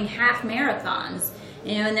kids doing half marathons,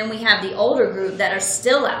 and then we have the older group that are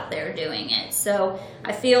still out there doing it. So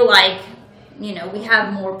I feel like, we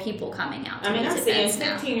have more people coming out to these events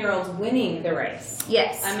now. 15-year-olds winning the race.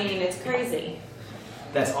 Yes. I mean, it's crazy.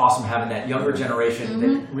 That's awesome, having that younger generation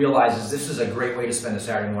that realizes this is a great way to spend a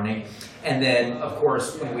Saturday morning. And then, of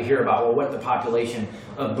course, when we hear about what the population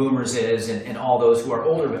of boomers is, and all those who are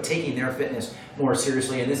older but taking their fitness more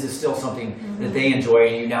seriously, and this is still something that they enjoy,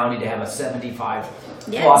 and you now need to have a 75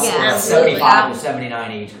 plus or a 75 to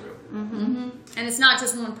 79 age group. And it's not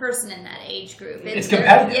just one person in that age group. It's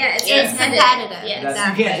competitive. Yeah, it's competitive. Yeah,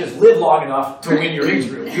 exactly. You can't just live long enough to win your age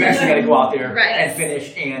group. You actually got to go out there and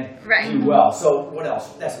finish and do well. So what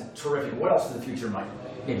else? That's terrific. What else does the future might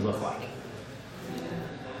maybe look like?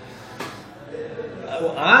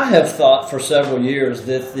 I have thought for several years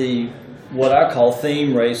that what I call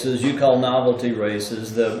theme races, you call novelty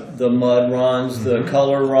races, the mud runs, the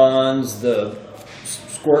color runs, the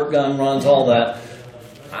squirt gun runs, all that.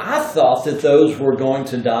 I thought that those were going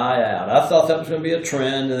to die out. I thought that was going to be a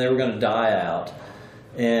trend and they were going to die out.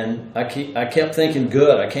 And I kept thinking,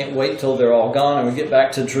 good, I can't wait till they're all gone and we get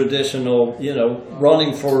back to traditional,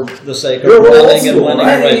 running for the sake of running and winning.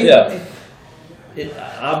 Right? Yeah.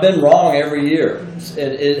 I've been wrong every year.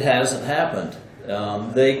 It hasn't happened.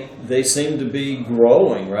 They seem to be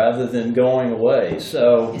growing rather than going away.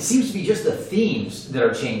 So it seems to be just the themes that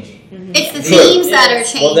are changing. It's the themes that are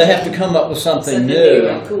changing. Well, they have to come up with something new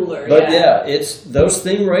and cooler. But it's those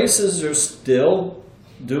theme races are still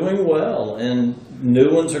doing well, and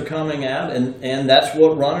new ones are coming out, and that's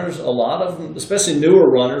what runners, a lot of them, especially newer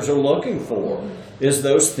runners, are looking for, is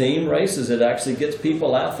those theme races. It actually gets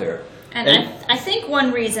people out there. And I think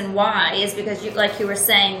one reason why is because, like you were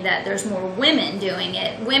saying, that there's more women doing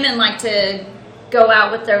it. Women like to go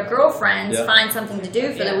out with their girlfriends, find something to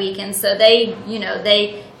do for the weekend. So they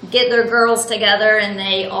get their girls together and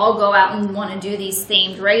they all go out and want to do these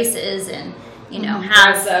themed races and,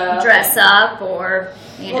 dress up or,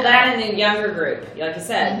 Well, that and the younger group, like you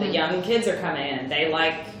said, the young kids are coming in. They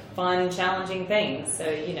like fun, challenging things. So,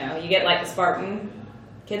 you get like the Spartan.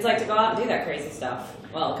 Kids like to go out and do that crazy stuff.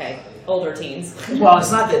 Well, okay, older teens. Well,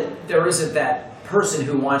 it's not that there isn't that person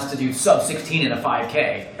who wants to do sub 16 in a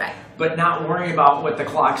 5K. Right. But not worrying about what the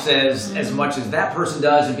clock says as much as that person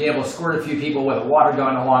does, and be able to squirt a few people with a water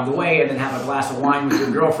gun along the way and then have a glass of wine with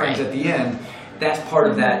your girlfriends at the end. that's part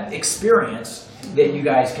of that experience that you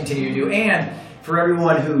guys continue to do. And for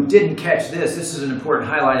everyone who didn't catch this is an important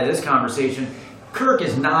highlight of this conversation. Kirk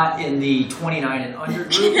is not in the 29 and under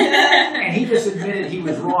group, and he just admitted he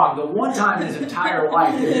was wrong. The one time in his entire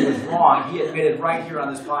life that he was wrong, he admitted right here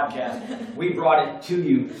on this podcast. We brought it to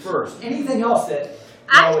you first. Anything else that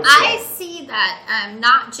I see that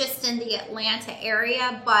not just in the Atlanta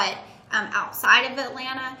area, but outside of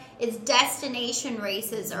Atlanta, is destination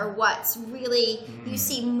races are what's really, you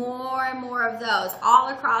see more and more of those all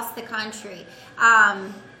across the country.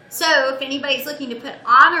 So if anybody's looking to put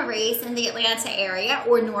on a race in the Atlanta area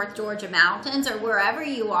or North Georgia mountains or wherever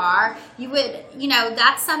you are, you would,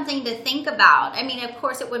 that's something to think about. I mean, of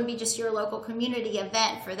course, it wouldn't be just your local community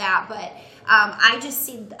event for that, but I just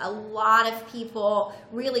see a lot of people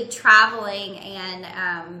really traveling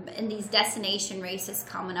and in these destination races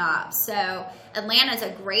coming up. So Atlanta's a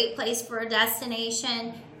great place for a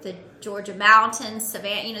destination. The Georgia mountains,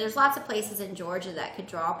 Savannah, there's lots of places in Georgia that could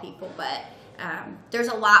draw people, but there's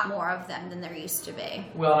a lot more of them than there used to be.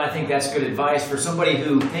 Well, I think that's good advice for somebody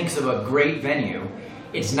who thinks of a great venue.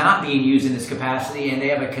 It's not being used in this capacity, and they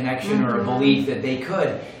have a connection or a belief that they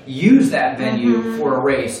could use that venue for a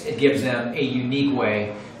race. It gives them a unique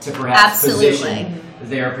way to perhaps position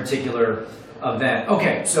their particular event.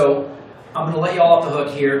 Okay, so I'm going to let you all off the hook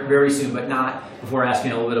here very soon, but not before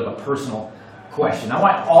asking a little bit of a personal question. I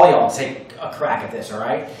want all y'all to take a crack at this, all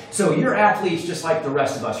right? So you're athletes just like the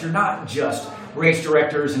rest of us. You're not just race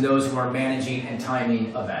directors and those who are managing and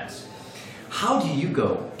timing events. How do you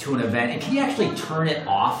go to an event, and can you actually turn it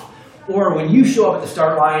off? Or when you show up at the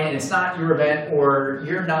start line and it's not your event, or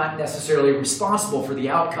you're not necessarily responsible for the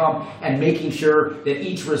outcome and making sure that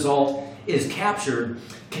each result is captured,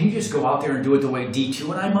 can you just go out there and do it the way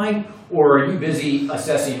D2 and I might? Or are you busy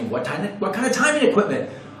assessing what kind of timing equipment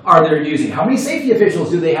are they using? How many safety officials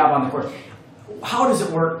do they have on the course? How does it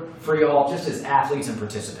work for you all just as athletes and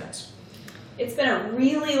participants? It's been a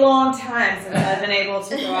really long time since I've been able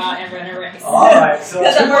to go out and run a race. All right, so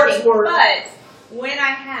because I'm working. But when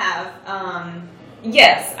I have,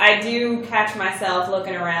 yes, I do catch myself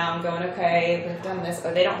looking around, going, "Okay, we've done this,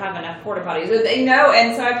 but they don't have enough porta potties."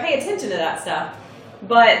 And so I pay attention to that stuff.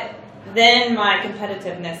 But then my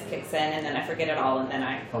competitiveness kicks in, and then I forget it all, and then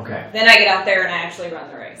I get out there and I actually run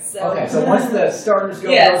the race. So. Okay, so once the starters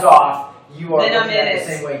goes off, you are looking at it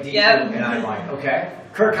the same way D2 and I might. Okay,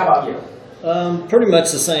 Kirk, how about you? Pretty much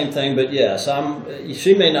the same thing, but yes,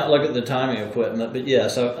 she may not look at the timing equipment, but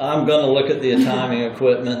yes, I'm going to look at the timing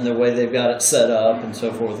equipment and the way they've got it set up and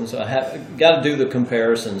so forth, and so I have got to do the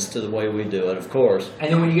comparisons to the way we do it, of course.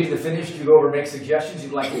 And then when you get to the finish, you go over and make suggestions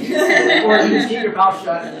you'd like to do, or you just keep your mouth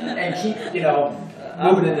shut and keep,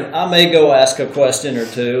 moving in there. I may go ask a question or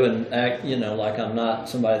two and act, like I'm not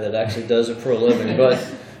somebody that actually does it for a living, but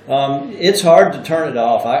it's hard to turn it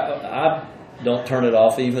off. I don't turn it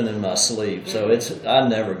off even in my sleep, so I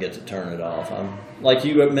never get to turn it off. I'm like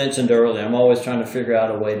you mentioned earlier, I'm always trying to figure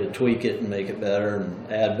out a way to tweak it and make it better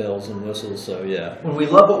and add bells and whistles, so yeah. When we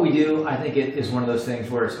love what we do, I think it is one of those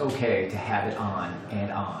things where it's okay to have it on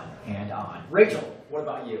and on and on. Rachel, what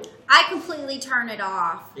about you? I completely turn it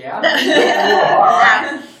off. Yeah?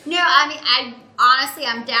 No, I mean,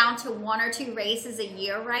 I'm down to 1 or 2 races a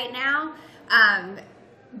year right now.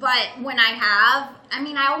 But when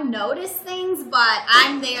I'll notice things, but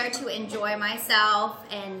I'm there to enjoy myself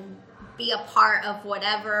and be a part of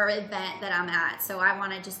whatever event that I'm at. So I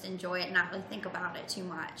want to just enjoy it and not really think about it too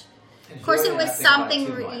much. Of course, it was something,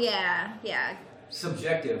 yeah.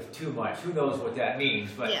 Subjective, too much. Who knows what that means,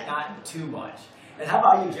 but not too much. And how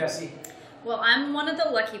about you, Jesse? Well, I'm one of the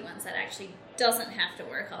lucky ones that actually doesn't have to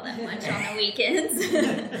work all that much on the weekends.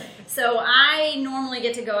 So I normally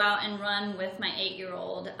get to go out and run with my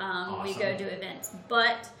 8-year-old. Awesome. We go do events,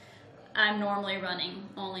 but I'm normally running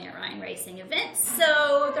only Orion Racing events,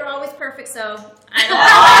 so they're always perfect, so I don't.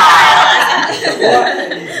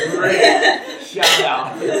 What a great shout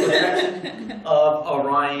out for the perfection of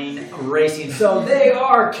Orion Racing. So they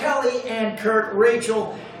are Kelly and Kirk,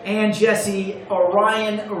 Rachel and Jesse,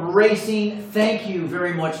 Orion Racing. Thank you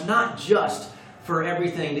very much, not just for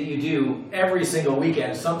everything that you do every single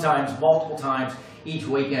weekend, sometimes multiple times each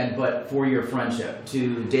weekend, but for your friendship.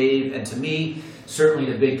 To Dave and to me,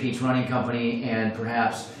 certainly to Big Peach Running Company, and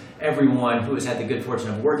perhaps everyone who has had the good fortune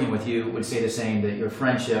of working with you would say the same, that your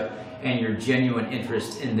friendship and your genuine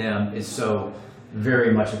interest in them is so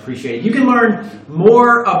very much appreciated. You can learn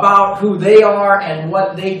more about who they are and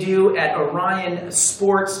what they do at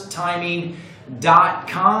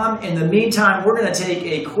OrionSportsTiming.com. In the meantime, we're going to take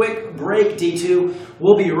a quick break, D2.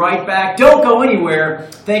 We'll be right back. Don't go anywhere.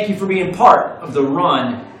 Thank you for being part of the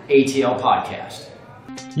Run ATL podcast.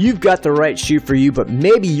 You've got the right shoe for you, but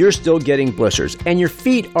maybe you're still getting blisters and your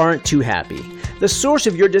feet aren't too happy. The source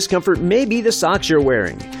of your discomfort may be the socks you're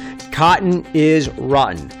wearing. Cotton is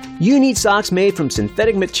rotten. You need socks made from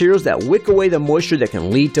synthetic materials that wick away the moisture that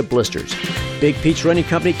can lead to blisters. Big Peach Running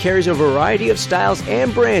Company carries a variety of styles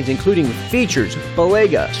and brands, including Features,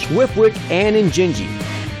 Balega, Swiftwick, and Injinji.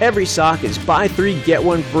 Every sock is buy 3, get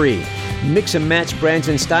 1 free. Mix and match brands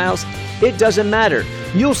and styles, it doesn't matter.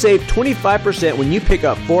 You'll save 25% when you pick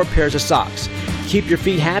up 4 pairs of socks. Keep your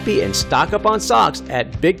feet happy and stock up on socks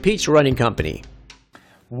at Big Peach Running Company.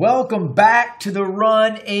 Welcome back to the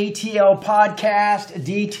RUNATL podcast.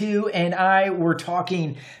 D2 and I were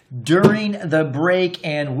talking during the break,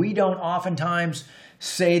 and we don't oftentimes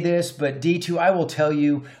say this, but D2, I will tell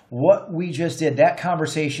you what we just did, that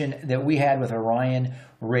conversation that we had with Orion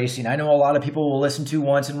Racing. I know a lot of people will listen to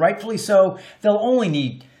once, and rightfully so. They'll only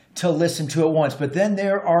need to listen to it once, but then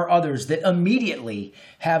there are others that immediately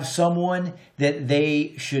have someone that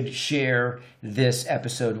they should share this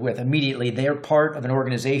episode with. Immediately, they're part of an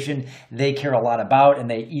organization they care a lot about, and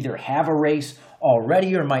they either have a race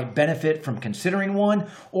already or might benefit from considering one,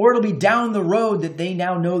 or it'll be down the road that they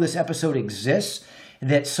now know this episode exists,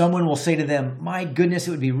 that someone will say to them, my goodness,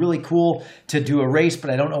 it would be really cool to do a race, but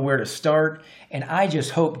I don't know where to start. And I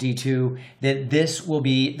just hope, D2, that this will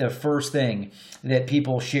be the first thing that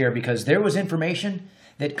people share, because there was information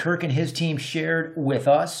that Kirk and his team shared with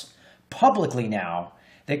us publicly now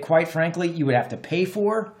that, quite frankly, you would have to pay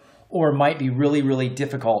for or might be really, really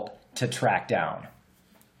difficult to track down.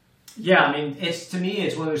 Yeah, I mean, to me,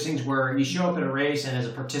 it's one of those things where you show up at a race, and as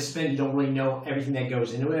a participant, you don't really know everything that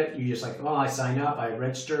goes into it. You just like, well, I sign up, I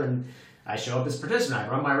register, and I show up as a participant. I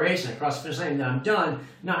run my race, and I cross the finish line, and then I'm done,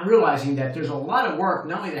 not realizing that there's a lot of work,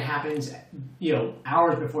 not only that happens,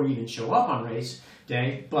 hours before you even show up on race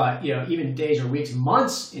day, but, even days or weeks,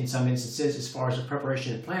 months in some instances, as far as the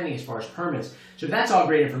preparation and planning, as far as permits. So that's all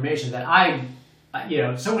great information that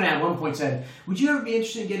someone at one point said, would you ever be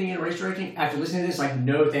interested in getting in race directing? After listening to this, like,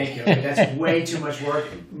 no, thank you. That's way too much work.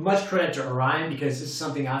 Much credit to Orion, because this is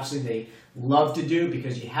something obviously they love to do,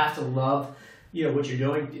 because you have to love what you're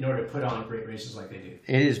doing in order to put on great races like they do.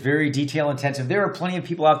 It is very detail intensive. There are plenty of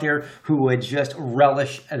people out there who would just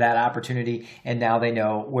relish that opportunity, and now they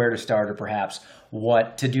know where to start or perhaps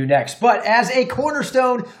what to do next. But as a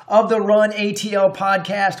cornerstone of the RUNATL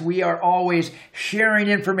podcast, we are always sharing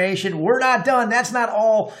information. We're not done. That's not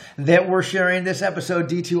all that we're sharing this episode.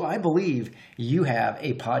 D2, I believe you have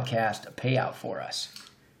a podcast payout for us.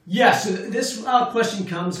 Yeah, so this question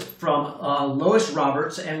comes from Lois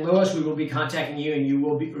Roberts, and Lois, we will be contacting you, and you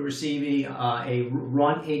will be receiving a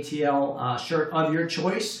RUNATL shirt of your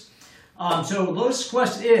choice. So Lois'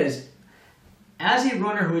 question is, as a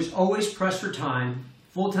runner who is always pressed for time,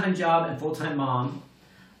 full-time job and full-time mom,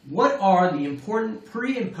 what are the important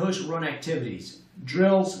pre- and post-run activities,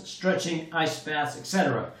 drills, stretching, ice baths,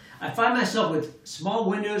 etc.? I find myself with small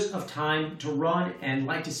windows of time to run and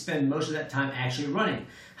like to spend most of that time actually running.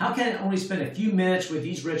 How can I only spend a few minutes with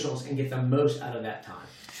these rituals and get the most out of that time?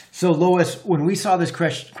 So, Lois, when we saw this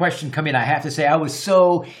question come in, I have to say I was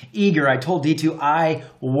so eager. I told D2 I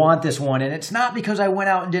want this one. And it's not because I went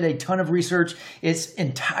out and did a ton of research. It's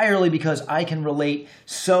entirely because I can relate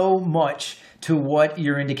so much to what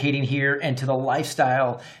you're indicating here and to the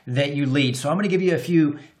lifestyle that you lead. So I'm going to give you a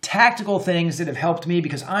few tactical things that have helped me,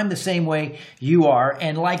 because I'm the same way you are.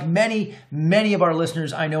 And like many, many of our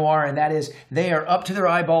listeners I know are, and that is they are up to their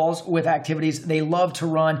eyeballs with activities. They love to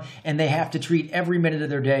run, and they have to treat every minute of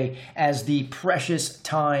their day as the precious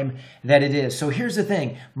time that it is. So here's the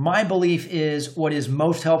thing. My belief is what is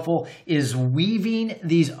most helpful is weaving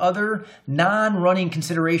these other non-running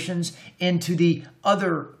considerations into the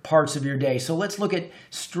other parts of your day. So let's look at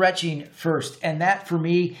stretching first. And that for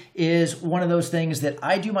me is one of those things that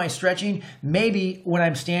I do my stretching maybe when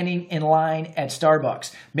I'm standing in line at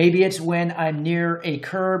Starbucks. Maybe it's when I'm near a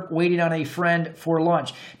curb waiting on a friend for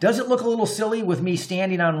lunch. Does it look a little silly with me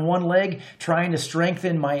standing on one leg trying to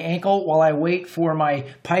strengthen my ankle while I wait for my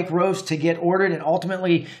pike roast to get ordered and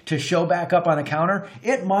ultimately to show back up on the counter?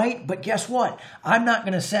 It might, but guess what? I'm not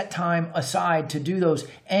going to set time aside to do those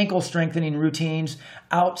ankle strengthening routines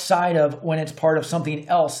outside of when it's part of something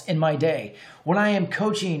else in my day. When I am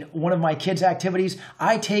coaching one of my kids' activities,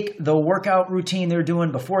 I take the workout routine they're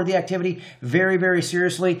doing before the activity very, very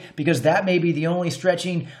seriously, because that may be the only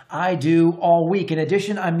stretching I do all week. In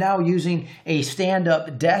addition, I'm now using a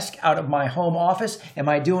stand-up desk out of my home office. Am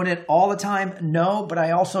I doing it all the time? No, but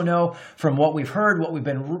I also know from what we've heard, what we've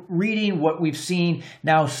been reading, what we've seen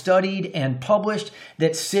now studied and published,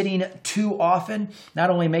 that sitting too often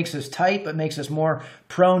not only makes us tight, but makes us more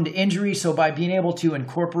prone to injury. So by being able to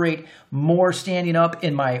incorporate more standing up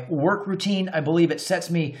in my work routine, I believe it sets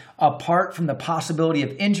me apart from the possibility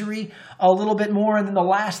of injury a little bit more. And then the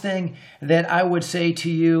last thing that I would say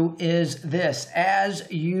to you is this: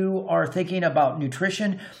 as you are thinking about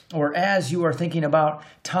nutrition, or as you are thinking about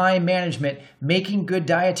time management, making good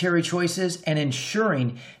dietary choices and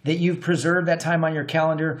ensuring that you've preserved that time on your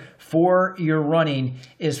calendar for your running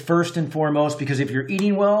is first and foremost, because if you're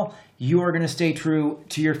eating well, you are going to stay true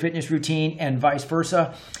to your fitness routine and vice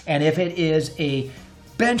versa. And if it is a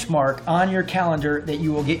benchmark on your calendar that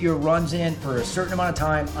you will get your runs in for a certain amount of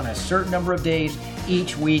time on a certain number of days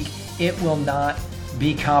each week, it will not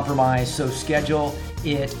be compromised. So schedule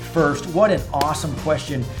it first. What an awesome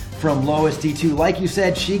question from Lois D2. Like you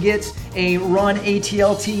said, she gets a Run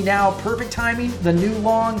ATLT now. Perfect timing. The new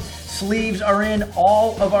long sleeves are in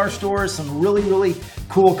all of our stores. Some really, really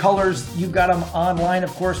cool colors. You've got them online, of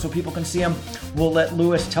course, so people can see them. We'll let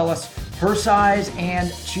Lois tell us her size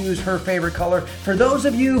and choose her favorite color. For those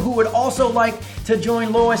of you who would also like to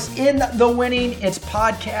join Lois in the winning, it's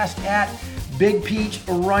podcast at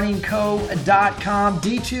BigPeachRunningCo.com.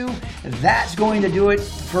 D2, that's going to do it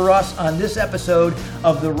for us on this episode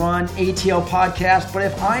of the Run ATL podcast. But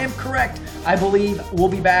if I am correct, I believe we'll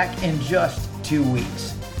be back in just 2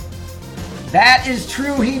 weeks. That is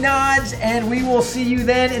true, he nods, and we will see you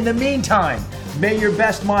then. In the meantime, may your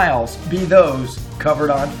best miles be those covered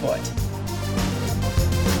on foot.